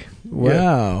mistake. Wow.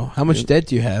 Yeah. How much debt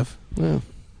do you have? Well,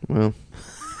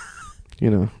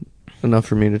 enough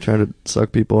for me to try to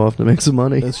suck people off to make some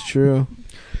money. That's true.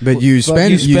 But you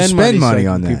spend money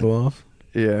on that. People off.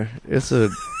 Yeah, it's a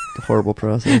horrible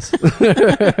process.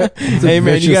 Hey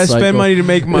man, you gotta spend money to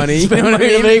make money. Spend money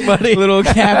to make money. Little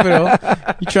capital.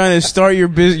 You're trying to start your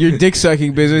dick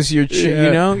sucking business. You're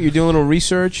doing a little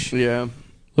research. Yeah,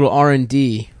 little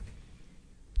R&D.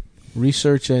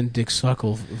 Research and dick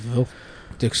suckle.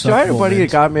 So I had a buddy that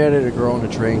got mad at a girl on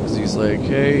a train because he's like,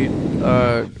 "Hey,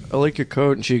 I like your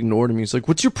coat," and she ignored him. He's like,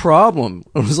 "What's your problem?"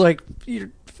 I was like,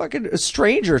 "You're fucking a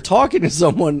stranger talking to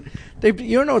someone.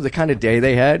 You don't know the kind of day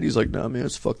they had." He's like, "No, man,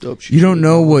 it's fucked up." You don't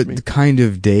know what kind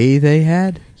of day they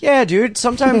had? Yeah, dude.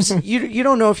 Sometimes you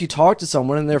don't know if you talk to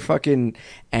someone and they're fucking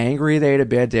angry, they had a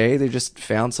bad day, they just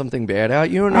found something bad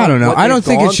out. You don't know. I don't know. I don't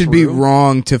think it should be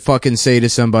wrong to fucking say to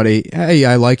somebody, "Hey,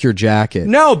 I like your jacket."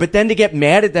 No, but then to get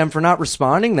mad at them for not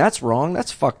responding, that's wrong.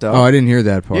 That's fucked up. Oh, I didn't hear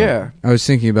that part. Yeah. I was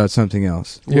thinking about something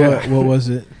else. Yeah. What was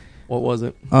it? What was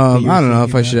it? I don't know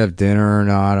if I should have dinner or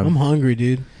not. I'm hungry,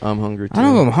 dude. I'm hungry too. I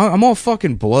don't know. I'm all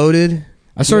fucking bloated.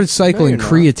 I started cycling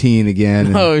creatine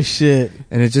again. Oh shit!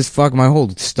 And it just fucked my whole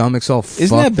stomach's all fucked up.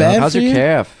 Isn't that bad? How's your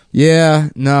calf? Yeah,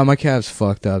 no, my calf's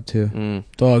fucked up too.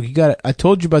 Dog, you got it. I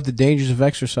told you about the dangers of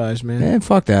exercise, man. Man,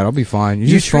 fuck that. I'll be fine. You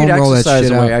just treat roll that exercise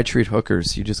shit the way out. I treat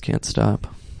hookers. You just can't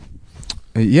stop.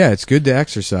 Yeah, it's good to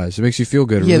exercise. It makes you feel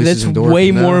good. It Yeah, releases that's endorphins.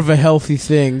 way more of a healthy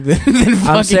thing than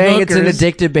I'm saying hookers. it's an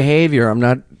addictive behavior. I'm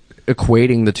not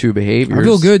equating the two behaviors. I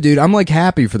feel good, dude. I'm like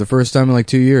happy for the first time in like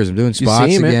 2 years. I'm doing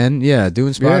spots again. Yeah,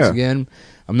 doing spots again.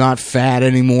 I'm not fat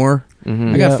anymore.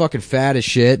 I got fucking fat as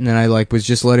shit, and then I like was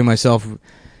just letting myself,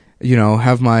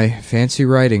 have my fancy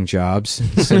writing jobs,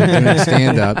 doing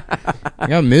stand up. I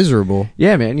got miserable.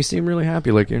 Yeah, man, you seem really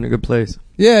happy, like you're in a good place.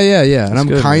 Yeah. And I'm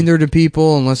good, kinder to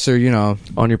people unless they're,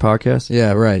 on your podcast.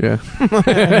 Yeah, right. Yeah.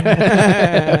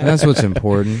 That's what's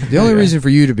important. The only reason for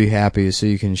you to be happy is so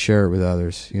you can share it with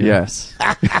others. Yes.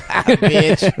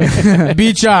 Bitch.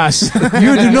 Bitch ass.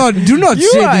 You do not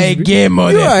You say are this. a gay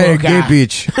motherfucker. You are a gay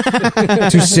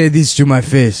bitch. To say this to my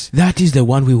face. That is the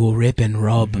one we will rip and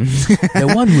rob.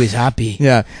 The one who is happy.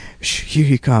 Yeah. Here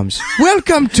he comes.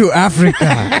 Welcome to Africa.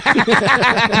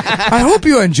 I hope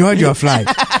you enjoyed your flight.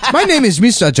 My name is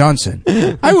Mr. Johnson.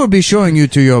 I will be showing you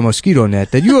to your mosquito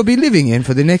net that you will be living in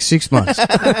for the next 6 months.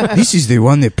 This is the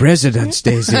one the president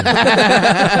stays in.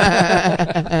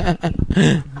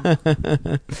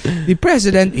 The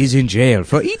president is in jail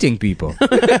for eating people.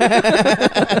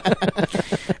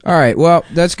 All right, well,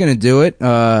 that's going to do it.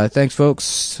 Thanks,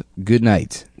 folks. Good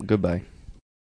night. Goodbye.